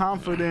 Be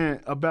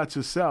confident about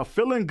yourself.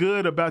 Feeling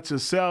good about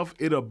yourself,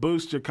 it'll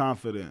boost your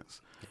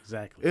confidence.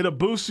 Exactly. It'll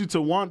boost you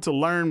to want to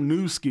learn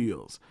new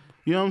skills.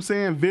 You know what I'm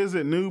saying?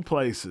 Visit new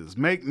places,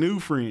 make new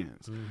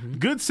friends.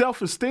 Good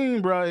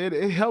self-esteem, bro,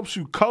 it helps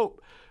you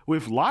cope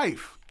with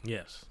life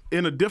Yes.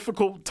 in a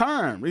difficult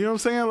time. You know what I'm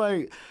saying?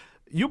 Like,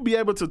 you'll be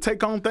able to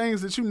take on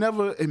things that you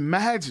never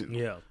imagined.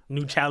 Yeah.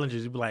 New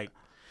challenges. You'd be like,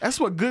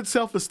 That's what good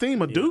self-esteem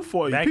will do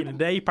for you. back People- in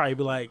the day, you probably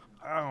be like,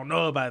 I don't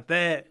know about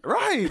that.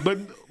 Right,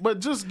 but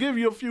just give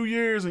you a few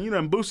years and you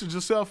done boosted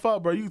yourself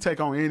up, bro. You can take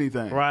on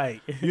anything. Right.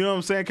 You know what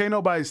I'm saying? Can't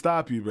nobody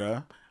stop you,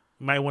 bro.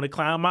 You might want to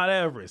climb Mount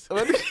Everest.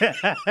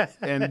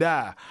 And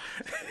die.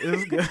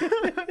 It's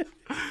good.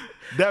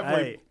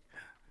 Definitely. Hey,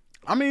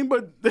 I mean,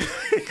 but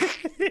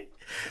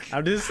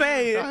I'm just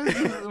saying,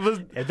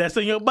 if that's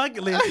on your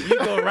bucket list, you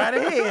go right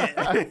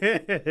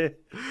ahead.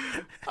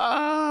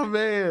 ah,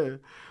 man.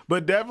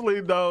 But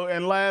definitely, though,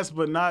 and last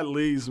but not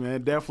least,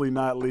 man, definitely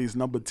not least,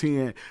 number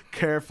 10,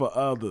 care for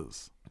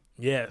others.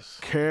 Yes.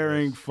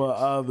 Caring for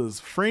others.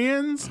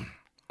 Friends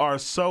are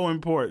so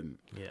important.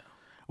 Yeah.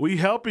 We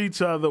help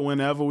each other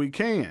whenever we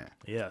can.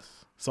 Yes.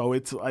 So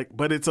it's like,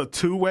 but it's a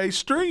two-way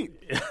street.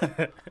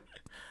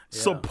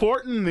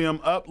 Supporting them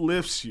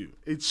uplifts you.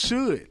 It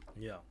should.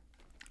 Yeah.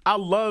 I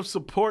love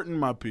supporting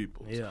my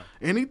people. Yeah.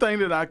 Anything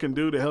that I can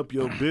do to help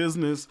your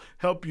business,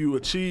 help you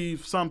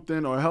achieve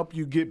something, or help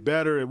you get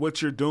better at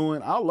what you're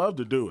doing, I love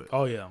to do it.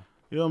 Oh, yeah.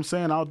 You know what I'm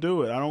saying? I'll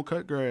do it. I don't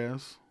cut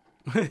grass.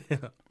 You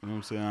know what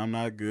I'm saying? I'm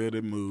not good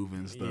at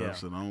moving stuff, Yeah.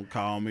 so don't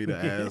call me to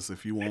ask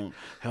if you want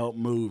help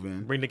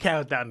moving. Bring the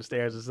couch down the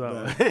stairs or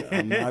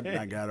something.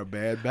 I got a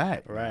bad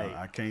back. You know, Right.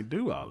 I can't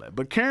do all that.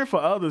 But caring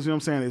for others, you know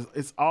what I'm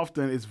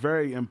saying, it's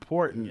very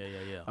important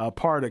Yeah.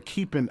 part of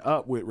keeping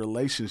up with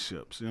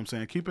relationships. You know what I'm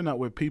saying? Keeping up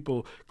with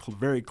people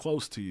very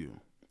close to you.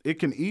 It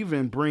can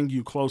even bring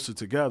you closer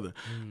together.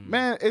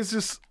 Man, it's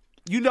just,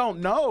 you don't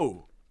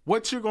know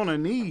what you're going to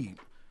need.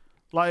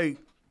 Like,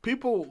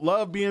 people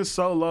love being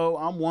solo.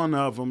 I'm one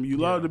of them. You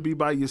love to be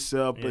by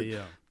yourself, but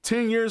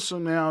 10 years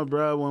from now,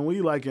 bro, when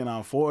we like in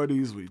our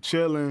 40s, we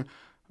chilling,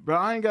 bro,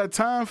 I ain't got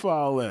time for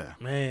all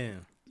that.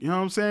 Man. You know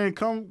what I'm saying?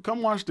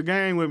 Come watch the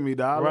game with me,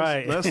 dog.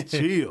 Right. Let's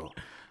chill.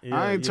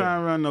 I ain't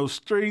trying to run no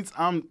streets.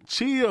 I'm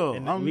chill.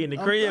 And be in the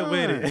crib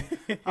with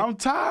it. I'm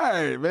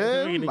tired,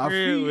 man. Be in the My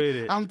crib feet, with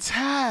it. I'm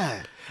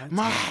tired.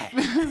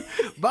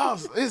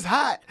 Boss, it's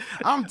hot.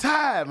 I'm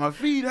tired. My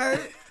feet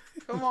hurt.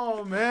 Come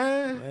on,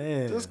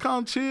 man. Just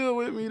come chill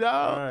with me,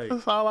 dog. Right.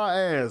 That's all I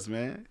ask,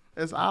 man.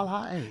 That's all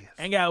I ask.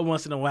 Ain't got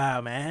once in a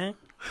while, man.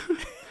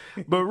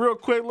 But real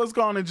quick, let's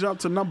go on and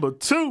jump to number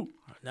 2.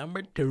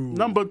 Number 2.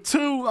 Number 2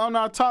 on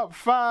our top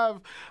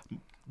 5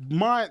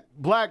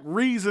 Black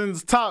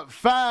Reasons top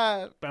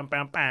 5. Bam,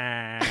 bam,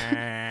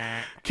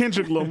 bam.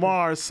 Kendrick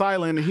Lamar,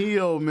 Silent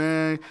Hill,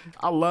 man.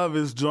 I love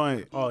his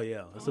joint. Oh,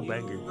 yeah. It's a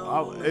banger.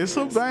 It's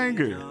a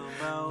banger.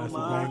 That's a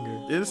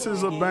banger. This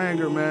is a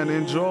banger, man.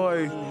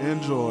 Enjoy.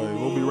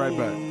 We'll be right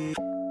back.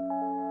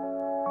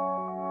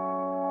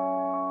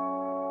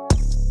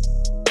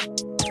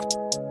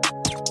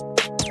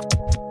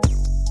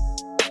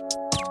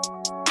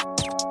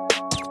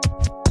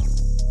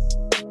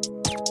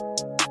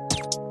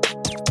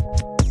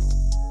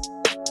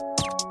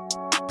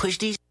 Push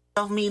these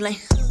off me like,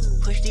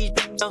 push these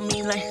off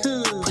me like,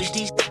 push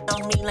these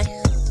off me like,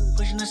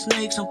 pushing the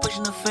snakes, I'm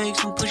pushing the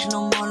fakes, I'm pushing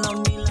them all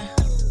off me like,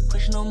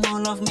 pushing them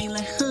all off me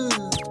like,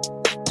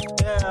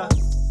 yeah.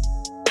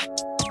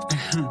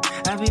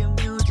 I be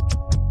amused,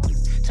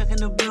 tucking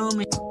the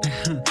broom,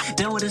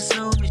 then would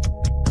assume it.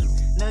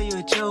 Know you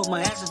a joke,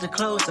 my ass is the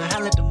close, I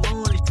holler at the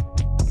moon.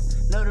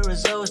 Know the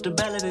results, the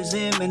ballot is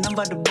in, man, I'm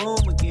about to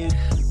boom again.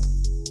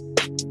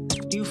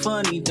 You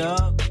funny,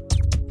 dog.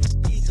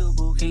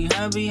 Can't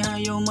hide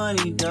behind your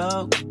money,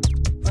 dog.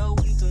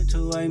 But we could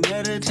too. I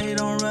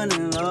meditate on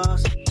running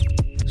lost.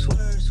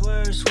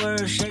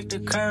 Swerve, shake the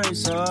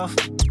currents off.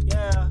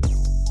 Yeah.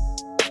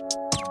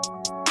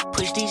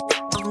 Push these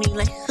off me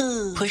like,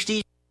 push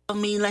these off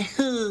me like,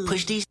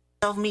 push these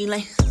off me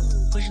like,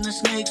 pushing the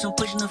snakes, I'm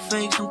pushing the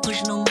fakes, I'm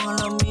pushing them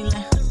all off me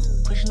like,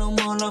 pushing them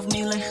all off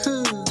me like,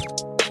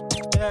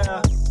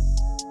 yeah.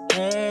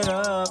 Head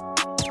up,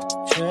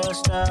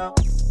 stressed out,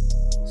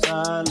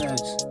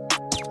 silence.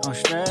 I'm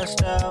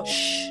stressed out.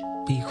 Shh,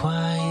 be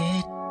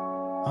quiet.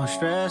 I'm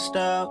stressed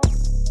out.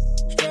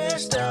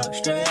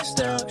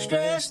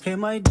 Hit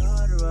my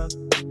daughter up.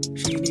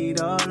 She need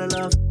all the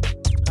love.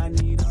 I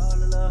need all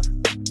the love.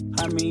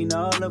 I mean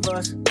all of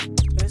us.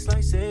 It's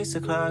like 6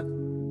 o'clock.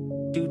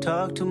 You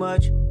talk too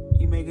much.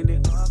 You making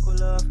it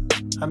awkward, love.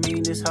 I mean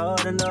it's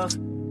hard enough.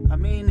 I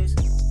mean it's.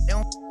 They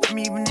don't f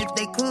me even if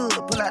they could.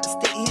 Pull out the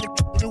stick, hit it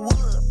with the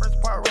wood.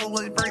 First part roll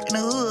was break in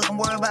the hood. Don't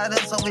worry about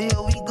us over here,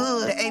 we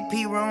good. The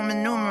AP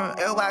Roman numeral.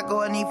 Everybody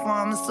go and need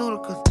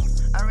pharmaceuticals.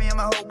 I ran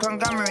my whole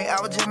conglomerate. I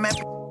was just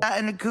mapping out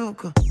in the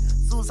cubicle.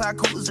 Suicide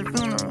coolers at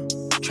funeral.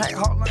 Track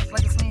hard lunch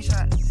like a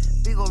slingshot.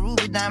 Big ol'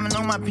 ruby diamond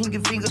on my pinky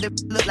finger that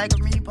look like a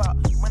mini pop.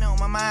 Money on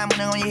my mind,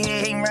 money on your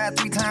head. Can't ride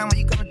 3 times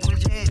when you coming through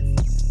the jets.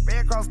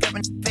 Red Cross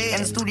capping fed. In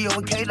the studio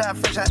with K-Dot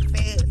fresh out the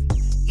feds.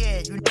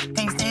 Yeah, you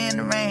can't stand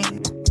the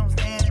rain. Don't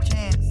stand a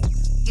chance.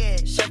 Yeah,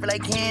 Chevy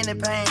like candy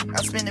paint.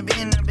 I spend it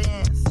in the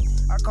bins.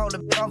 I call the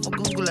bitch off of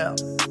Google out.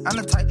 I'm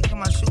the type to get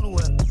my shooter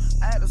well.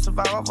 I had to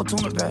survive off a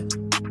tuna pack.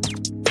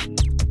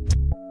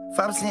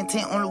 5%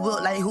 tent on the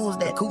wood, like who's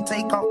that? Cool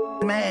take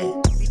off, mad.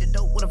 Beat the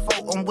dope with a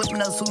fork, I'm whipping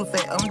up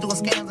Sudafed. I'm doing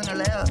scams in the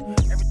lab.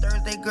 Every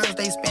Thursday, girls,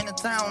 they spend the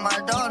time with my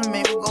daughter,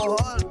 make me go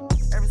harder.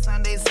 Every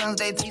Sunday, sons,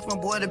 they teach my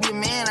boy to be a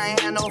man, I ain't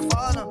had no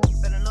father.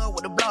 Fell in love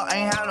with the block,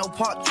 I ain't had no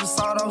part, just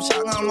sawed off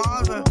shotgun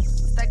Marvin.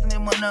 Stacking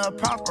them on the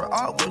proper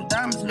art with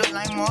diamonds look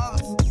like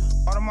Marvis.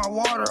 Out of my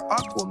water,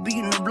 aqua,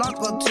 beating the block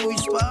up till we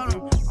spell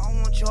them. I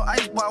don't want your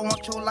ice, but I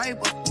want your life,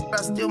 but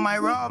I still might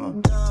rob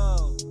them.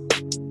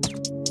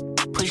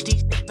 Push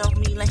these off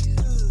me like,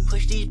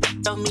 push these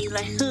off me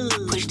like,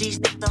 push these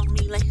off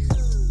me like,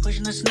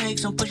 pushing the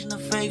snakes, I'm pushing the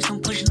fakes,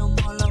 I'm pushing them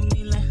all off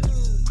me like,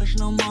 pushing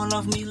them all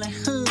off me like,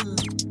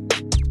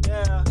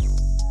 yeah.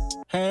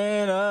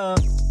 Head up,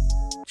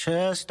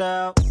 chest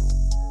out,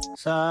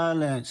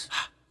 silence.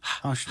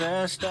 I'm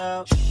stressed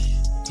out.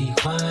 Be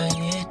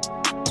quiet.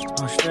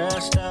 I'm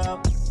stressed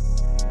out.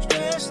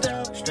 Stressed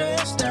out,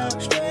 stressed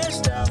out,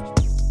 stressed out.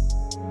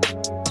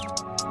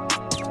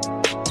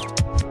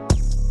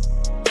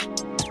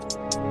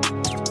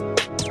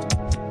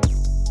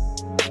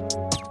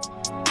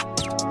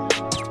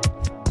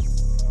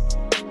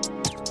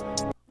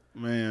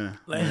 Man.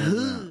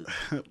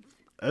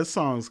 That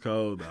song's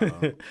cold,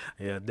 dog.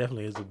 Yeah,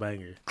 definitely is a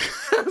banger.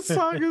 That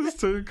song is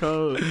too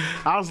cold.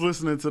 I was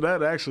listening to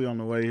that actually on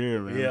the way here,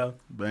 man. Yeah.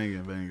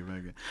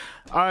 Banging.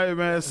 All right,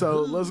 man.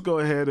 So let's go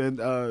ahead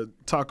and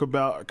talk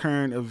about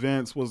current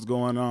events, what's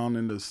going on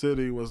in the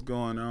city, what's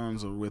going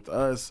on with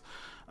us.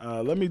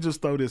 Let me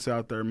just throw this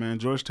out there, man.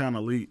 Georgetown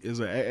Elite is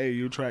an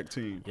AAU track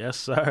team. Yes,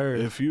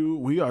 sir.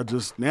 We are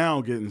just now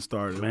getting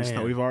started.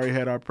 Man. We've already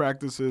had our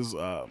practices.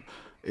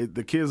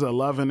 The kids are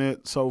loving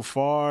it so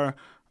far.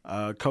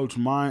 Coach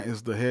Mine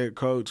is the head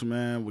coach,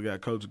 man. We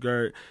got Coach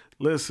Gert.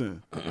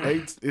 Listen,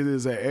 it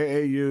is at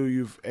AAU.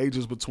 You've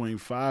ages between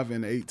 5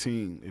 and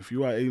 18. If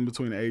you are in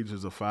between the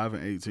ages of 5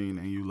 and 18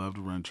 and you love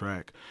to run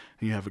track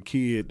and you have a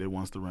kid that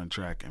wants to run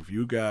track, if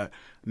you got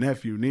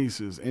nephew,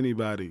 nieces,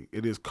 anybody,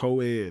 it is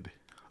co-ed.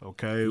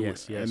 Okay?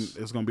 Yes. And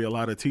it's going to be a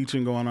lot of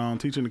teaching going on,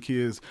 teaching the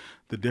kids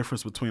the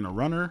difference between a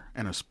runner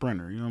and a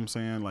sprinter. You know what I'm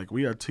saying? Like,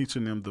 we are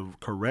teaching them the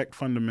correct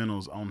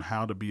fundamentals on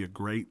how to be a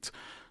great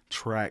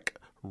track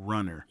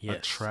runner, a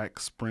track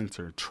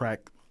sprinter,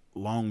 track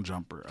long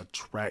jumper, a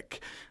track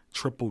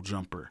triple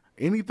jumper.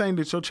 Anything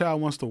that your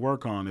child wants to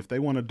work on, if they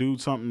want to do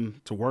something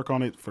to work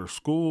on it for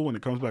school when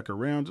it comes back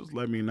around, just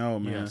let me know,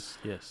 man.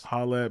 Yes.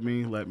 Holla at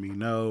me, let me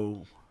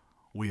know.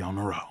 We on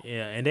the road.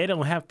 Yeah, and they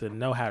don't have to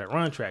know how to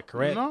run track,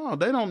 correct? No,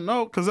 they don't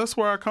know, because that's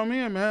where I come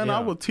in, man. Yeah.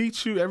 I will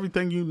teach you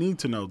everything you need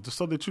to know just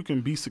so that you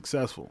can be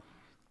successful.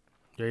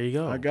 There you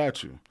go. I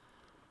got you.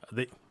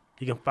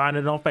 You can find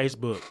it on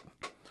Facebook,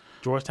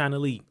 Georgetown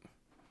Elite.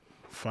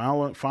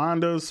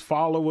 Find us,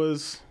 follow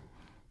us.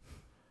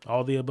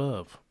 All the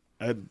above.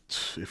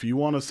 If you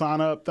want a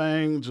sign up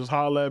thing, just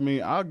holler at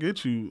me. I'll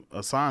get you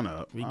a sign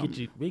up. We get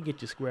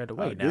you squared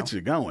away I'll now. get you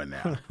going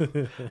now.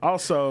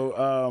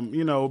 Also,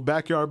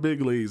 Backyard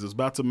Big Leagues is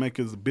about to make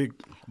its big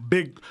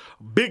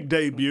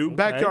debut. Okay.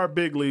 Backyard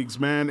Big Leagues,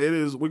 man.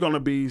 We're going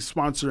to be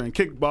sponsoring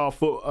kickball,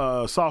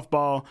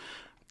 softball,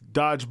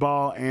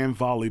 dodgeball, and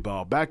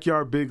volleyball.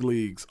 Backyard Big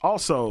Leagues.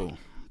 Also,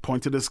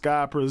 point to the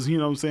sky, you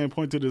know what I'm saying?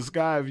 Point to the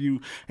sky.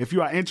 If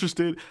you are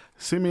interested,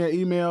 send me an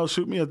email,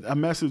 shoot me a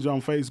message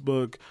on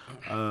Facebook.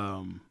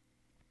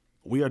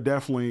 We are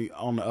definitely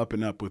on the up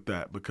and up with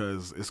that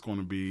because it's going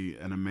to be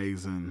an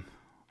amazing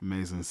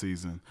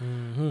season.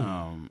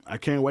 Mm-hmm. I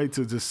can't wait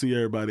to just see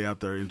everybody out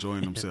there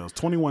enjoying themselves.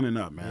 21 and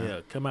up, man. Yeah,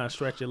 come out and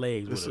stretch your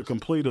legs It's with a us.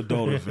 complete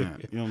adult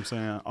event. You know what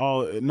I'm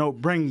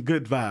saying? Bring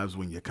good vibes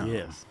when you come.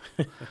 Yes.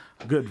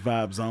 Good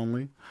vibes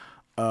only.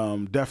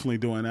 Definitely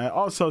doing that.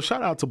 Also,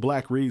 shout out to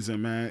Black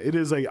Reason, man. It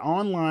is a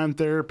online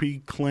therapy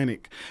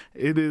clinic.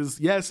 It is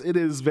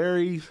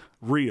very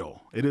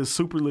real. It is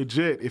super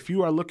legit. If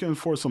you are looking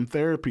for some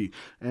therapy,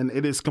 and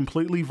it is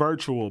completely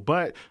virtual,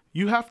 but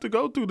you have to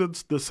go through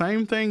the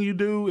same thing you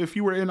do if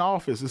you were in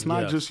office. It's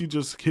not just you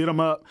just hit them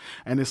up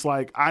and it's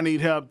like, I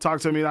need help, talk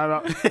to me.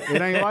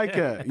 It ain't like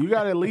that. You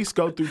got to at least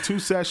go through 2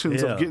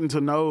 sessions of getting to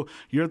know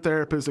your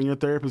therapist and your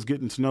therapist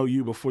getting to know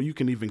you before you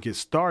can even get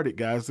started,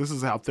 guys. This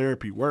is how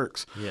therapy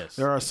works. Yes.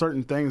 There are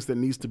certain things that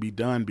needs to be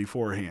done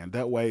beforehand.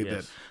 That way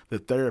that the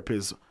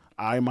therapist,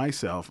 I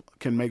myself,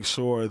 can make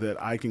sure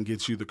that I can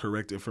get you the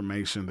correct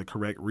information, the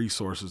correct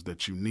resources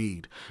that you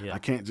need. Yeah. I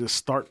can't just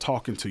start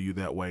talking to you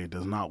that way. It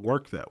does not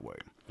work that way.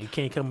 You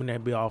can't come in there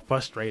and be all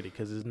frustrated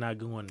because it's not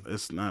going.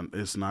 It's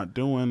not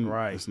doing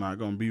right. It's not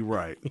going to be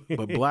right.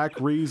 But Black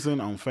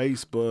Reason on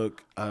Facebook,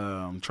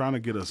 trying to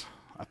get us.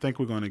 I think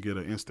we're going to get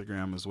an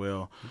Instagram as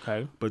well.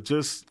 Okay. But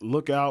just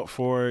look out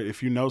for it.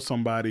 If you know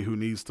somebody who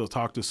needs to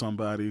talk to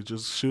somebody,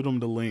 just shoot them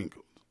the link.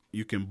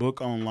 You can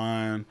book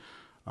online.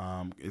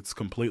 It's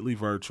completely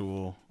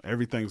virtual.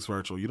 Everything's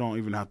virtual. You don't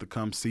even have to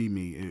come see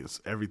me.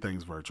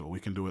 Everything's virtual. We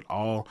can do it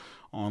all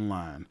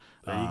online.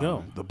 There you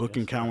go. The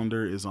booking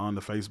calendar is on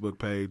the Facebook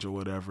page or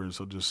whatever.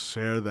 So just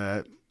share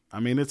that. I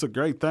mean, it's a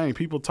great thing.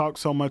 People talk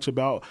so much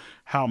about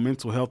how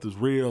mental health is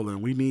real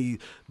and we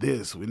need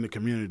this in the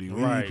community.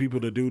 We need people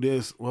to do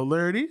this. Well,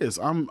 there it is.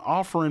 I'm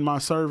offering my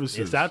services.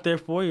 It's out there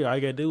for you. All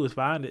you got to do is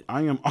find it.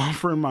 I am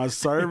offering my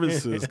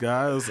services,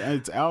 guys.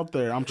 It's out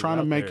there. I'm trying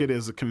to make it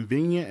as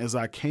convenient as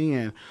I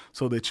can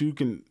so that you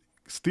can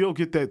still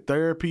get that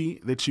therapy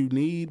that you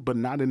need, but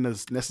not in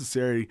this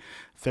necessary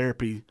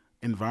therapy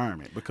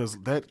environment because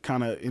that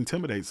kind of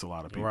intimidates a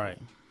lot of people. Right.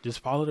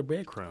 Just follow the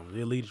breadcrumbs.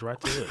 It leads right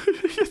to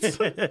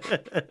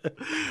it.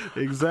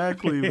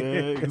 Exactly,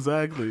 man.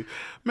 Exactly.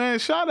 Man,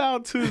 shout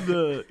out to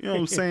the, you know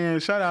what I'm saying?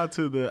 Shout out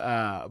to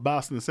the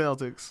Boston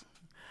Celtics.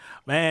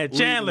 Man,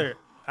 Chandler.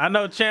 I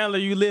know, Chandler,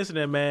 you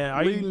listening,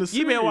 man.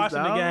 You been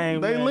watching the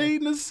game, They man.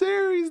 leading the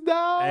series,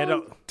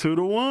 dog.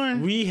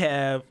 2-1. We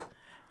have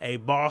a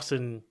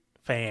Boston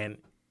fan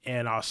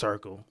in our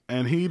circle.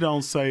 And he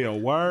don't say a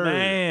word.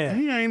 Man.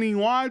 He ain't even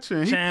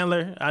watching.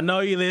 Chandler, I know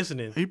you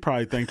listening. He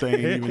probably think they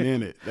ain't even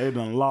in it. They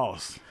done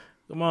lost.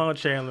 Come on,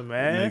 Chandler,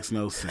 man. It makes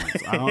no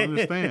sense. I don't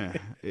understand.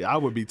 I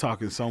would be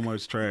talking so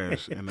much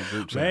trash in the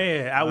group chat.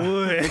 Man, I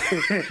would.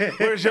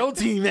 Where's your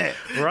team at?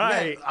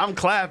 Right. Man, I'm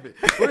clapping.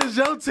 Where's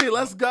your team?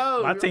 Let's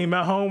go. My team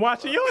at home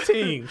watching your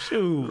team.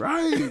 Shoot.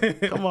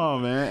 Right. Come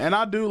on, man. And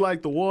I do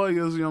like the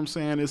Warriors, you know what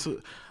I'm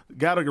saying?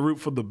 Got to root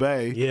for the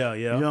Bay. Yeah.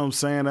 You know what I'm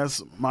saying?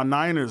 That's my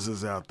Niners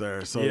is out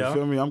there. So, you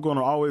feel me? I'm going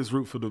to always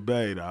root for the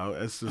Bay, dog.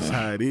 That's just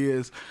how it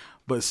is.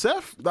 But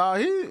Steph,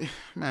 dog,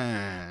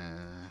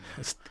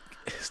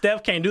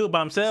 Steph can't do it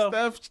by himself.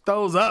 Steph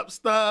throws up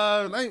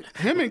stuff.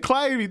 Him and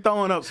Clay be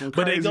throwing up some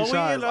But they crazy go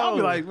shots. in, I'll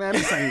be though. like, man,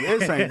 this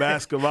ain't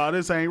basketball.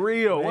 This ain't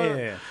real.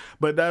 Man.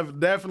 But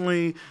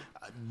definitely,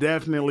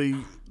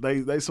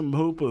 they some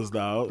hoopers,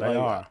 dog. They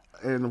are.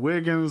 And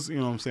Wiggins, you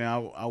know what I'm saying?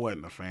 I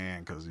wasn't a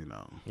fan because,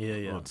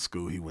 Yeah. what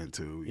school he went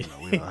to.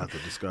 We don't have to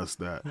discuss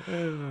that.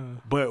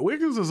 But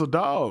Wiggins is a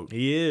dog.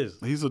 He is.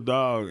 He's a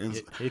dog.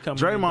 And Here comes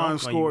the Draymond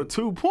dunk scored lady.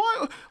 2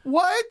 points.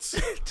 What?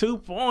 2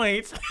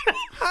 points.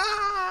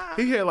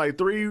 He had like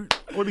 3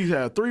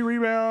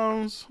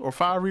 rebounds or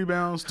 5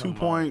 rebounds, 2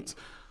 points,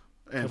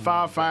 and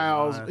 5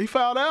 fouls. Draymond. He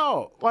fouled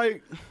out.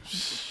 Like,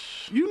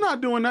 you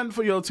not doing nothing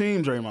for your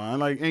team, Draymond.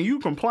 Like, and you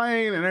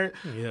complain and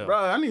Yeah. bro,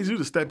 I need you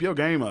to step your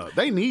game up.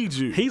 They need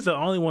you. He's the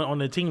only one on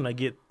the team that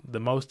get the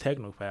most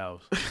technical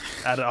fouls.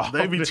 Out of all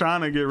They be the-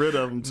 trying to get rid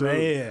of him too.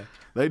 Man.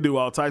 They do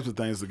all types of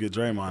things to get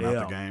Draymond out Yeah.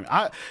 the game.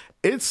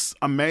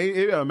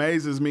 It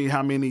amazes me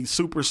how many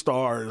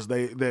superstars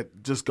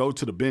that just go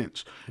to the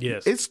bench.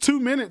 Yes. It's 2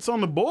 minutes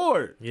on the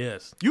board.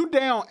 Yes. You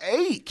down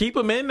 8. Keep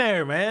him in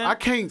there, man. I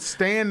can't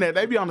stand that.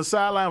 They be on the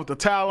sideline with the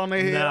towel on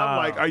their head. Nah. I'm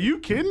like, are you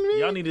kidding me?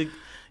 Y'all need to.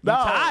 No.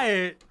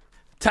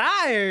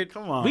 Tired.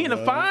 Come on. We in the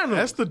man. finals.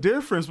 That's the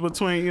difference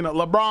between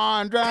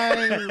LeBron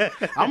James.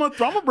 I'm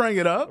gonna bring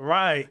it up.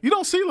 right. You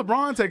don't see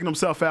LeBron taking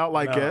himself out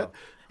like that.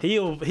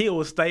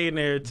 He'll stay in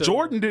there till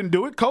Jordan didn't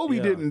do it. Kobe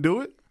Yeah. didn't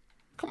do it.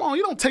 Come on,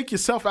 you don't take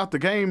yourself out the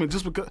game and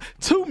just because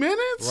 2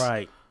 minutes.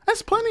 Right.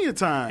 That's plenty of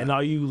time. And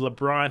all you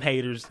LeBron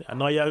haters, I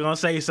know y'all gonna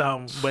say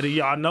something, but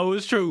y'all know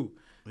it's true.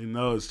 You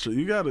know it's true.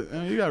 You gotta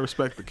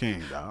respect the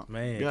king, dog.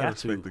 Man, you gotta got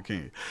respect to. the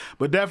king.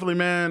 But definitely,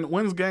 man.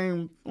 When's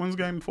game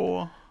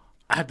 4?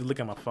 I have to look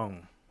at my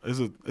phone.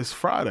 It's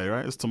Friday,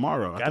 right? It's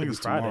tomorrow. I Gotta think be it's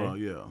tomorrow.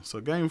 Friday. Yeah.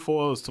 So game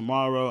 4 is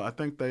tomorrow. I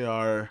think they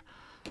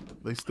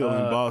still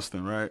in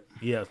Boston, right?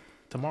 Yeah,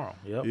 tomorrow.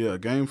 Yep. Yeah.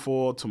 Game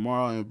 4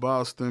 tomorrow in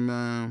Boston,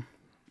 man.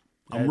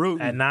 I'm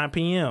rooting. At 9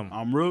 p.m.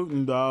 I'm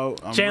rooting, dog.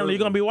 Chandler, you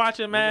gonna be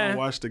watching, We're man? gonna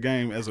watch the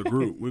game as a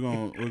group. We're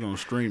gonna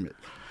stream it.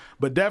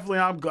 But definitely,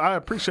 I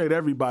appreciate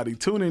everybody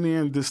tuning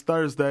in this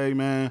Thursday,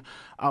 man.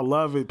 I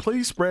love it.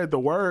 Please spread the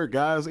word,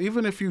 guys.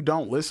 Even if you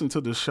don't listen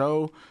to the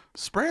show,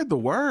 spread the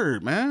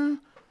word, man.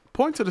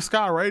 Point to the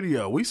Sky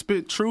Radio. We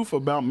spit truth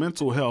about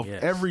mental health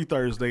Yes. every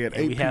Thursday at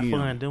 8 we p.m. have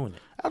fun doing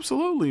it.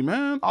 Absolutely,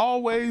 man.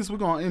 Always, we're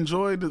gonna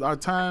enjoy our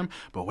time.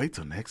 But wait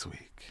till next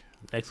week.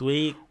 Next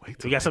week, till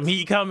we got some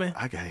heat coming.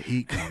 I got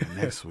heat coming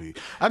next week.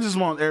 I just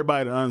want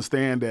everybody to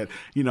understand that,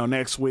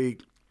 next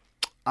week,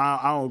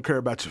 I don't care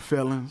about your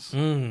feelings.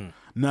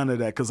 None of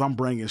that, because I'm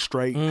bringing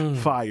straight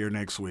fire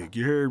next week.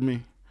 You heard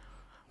me?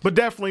 But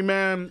definitely,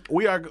 man,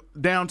 we are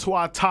down to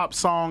our top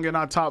song in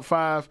our top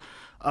 5,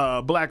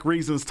 Black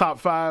Reasons top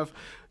 5.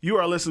 You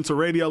are listening to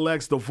Radio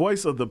Lex, the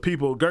voice of the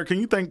people. Gert, can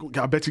you think?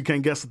 I bet you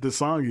can't guess what this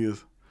song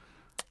is.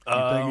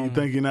 You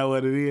think you know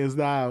what it is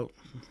now?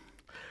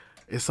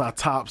 It's our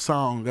top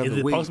song of Is the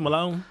it week. Post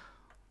Malone?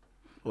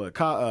 What?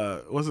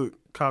 Was it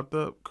cooped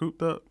up?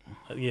 Cooped up?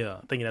 Yeah,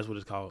 I think that's what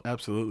it's called.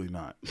 Absolutely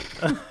not.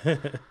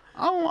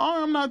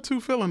 I'm not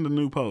too feeling the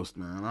new Post,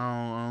 man.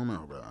 I don't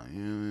know, bro.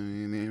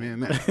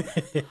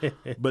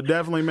 But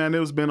definitely, man,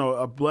 it's been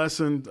a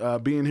blessing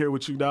being here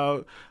with you,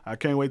 dog. I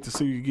can't wait to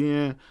see you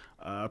again.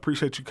 I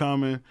appreciate you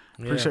coming.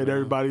 Appreciate man.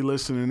 everybody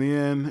listening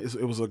in.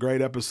 It was a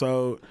great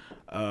episode.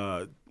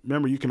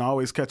 Remember, you can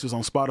always catch us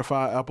on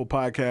Spotify, Apple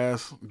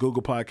Podcasts,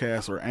 Google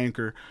Podcasts, or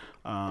Anchor.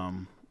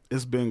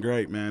 It's been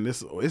great, man.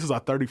 This is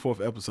our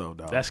 34th episode,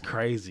 dog. That's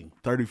crazy.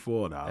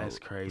 34, dog. That's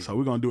crazy. So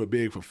we're going to do it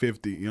big for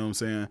 50, you know what I'm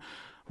saying?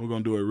 We're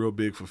going to do it real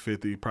big for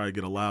 50, probably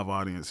get a live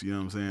audience, you know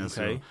what I'm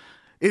saying? Okay. So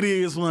it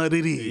is what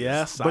it is.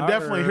 Yes, But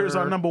definitely, here's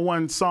our sir. number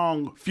 1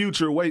 song,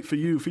 Future, Wait For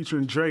You,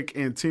 featuring Drake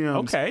and Tim.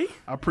 Okay.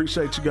 I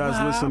appreciate you guys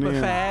listening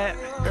in. Fat.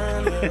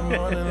 Early in the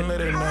morning,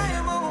 late at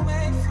night.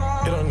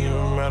 It don't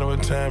even matter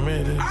what time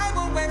it is.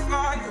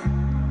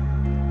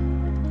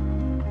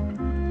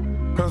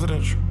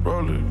 Presidential,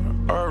 roller,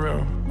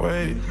 RM,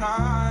 wait.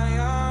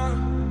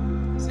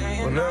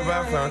 Whenever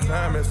I find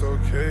time, it's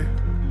okay.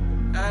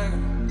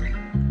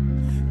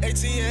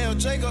 ATL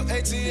Jacob,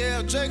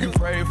 ATL Jacob. You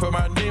pray for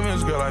my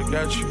demons, girl, I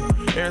got you.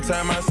 Every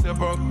time I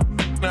sip on,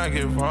 I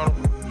get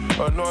vulnerable.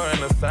 Annoying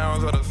the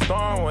sounds of the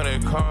storm when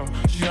it comes.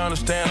 She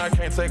understand I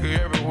can't take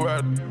her everywhere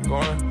I'm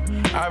going.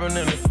 I've been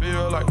in the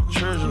field like the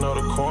children of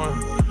the corn.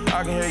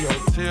 I can hear your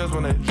tears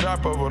when they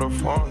drop over the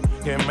phone.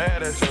 Get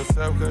mad at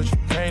yourself cause you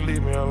can't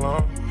leave me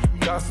alone.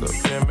 Gossip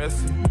and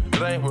messy,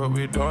 that ain't what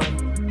we doing.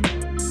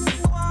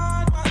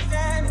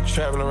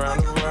 Traveling around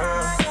the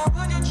world,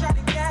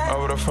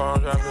 over the phone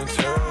dropping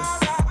tears.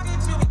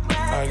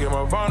 I get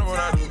more vulnerable when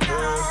I do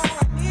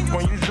this.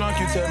 When you drunk,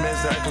 you tell me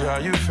exactly how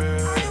you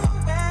feel.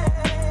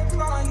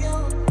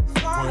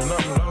 When I'm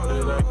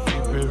loaded, I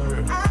keep it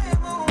real.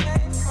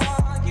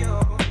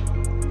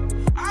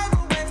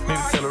 Need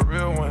to tell a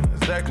real one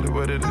exactly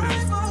what it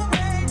is.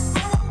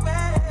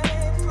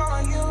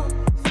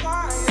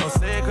 Don't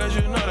say it cause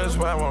you know that's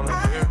why I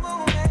wanna hear.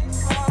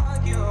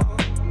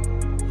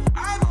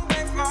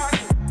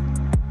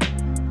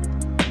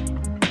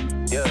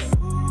 Yeah,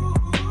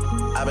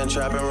 I've been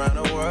trapping around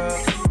the world.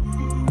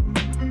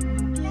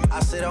 I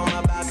sit on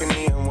my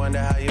balcony and wonder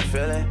how you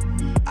feeling.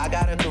 I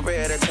got a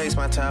career that takes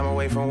my time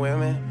away from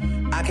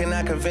women. I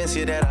cannot convince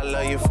you that I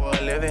love you for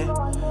a living.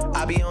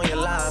 I be on your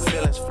line,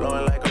 feelings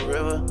flowing like a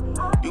river.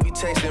 You be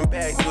texting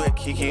back, you at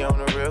Kiki on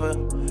the river.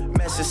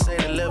 Message say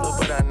deliver,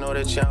 but I know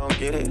that y'all don't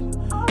get it.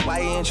 Why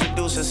you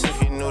introduce us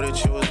if you knew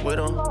that you was with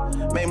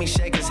him? Made me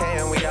shake his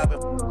hand, we out been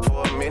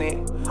for a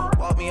minute.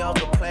 Walk me off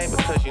the plane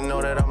because you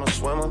know that I'm a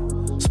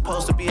swimmer.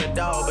 Supposed to be a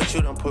dog, but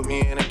you done put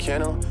me in a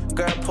kennel.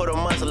 Girl, put a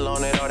muzzle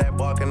on it, all that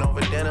barking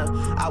over dinner.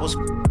 I was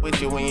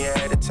with you when you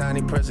had a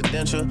tiny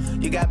presidential.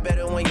 You got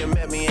better when you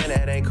met me, and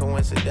that ain't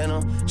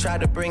coincidental.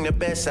 Tried to bring the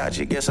best out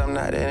you, guess I'm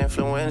not that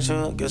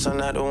influential. Guess I'm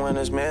not the one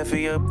that's meant for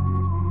you.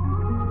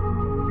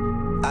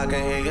 I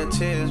can hear your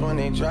tears when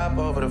they drop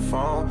over the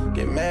phone.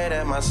 Get mad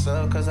at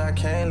myself cause I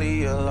can't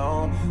leave you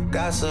alone.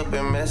 Gossip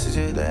and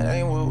messages, that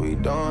ain't what we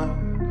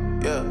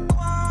doing. Yeah.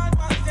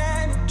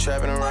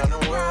 Trapping around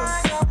the world.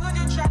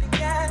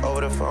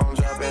 Over the phone,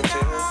 dropping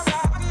tears.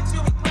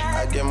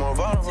 I get more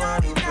vulnerable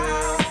around you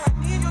feel.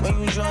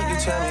 When you drunk, you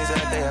tell me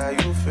exactly how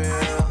you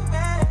feel.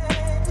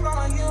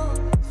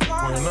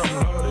 When I'm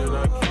loaded, I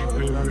keep it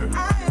real.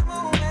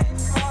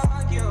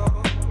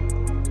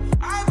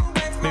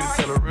 Need to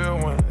tell a real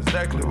one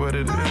exactly what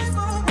it is.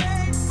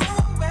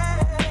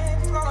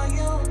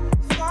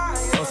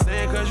 Don't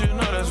say it cause you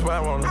know that's why I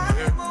wanna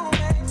hear.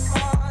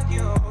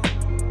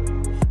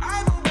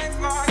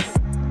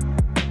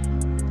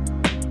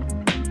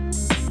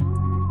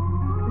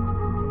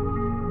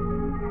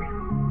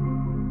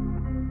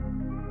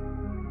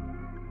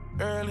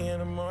 Early in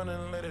the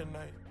morning, late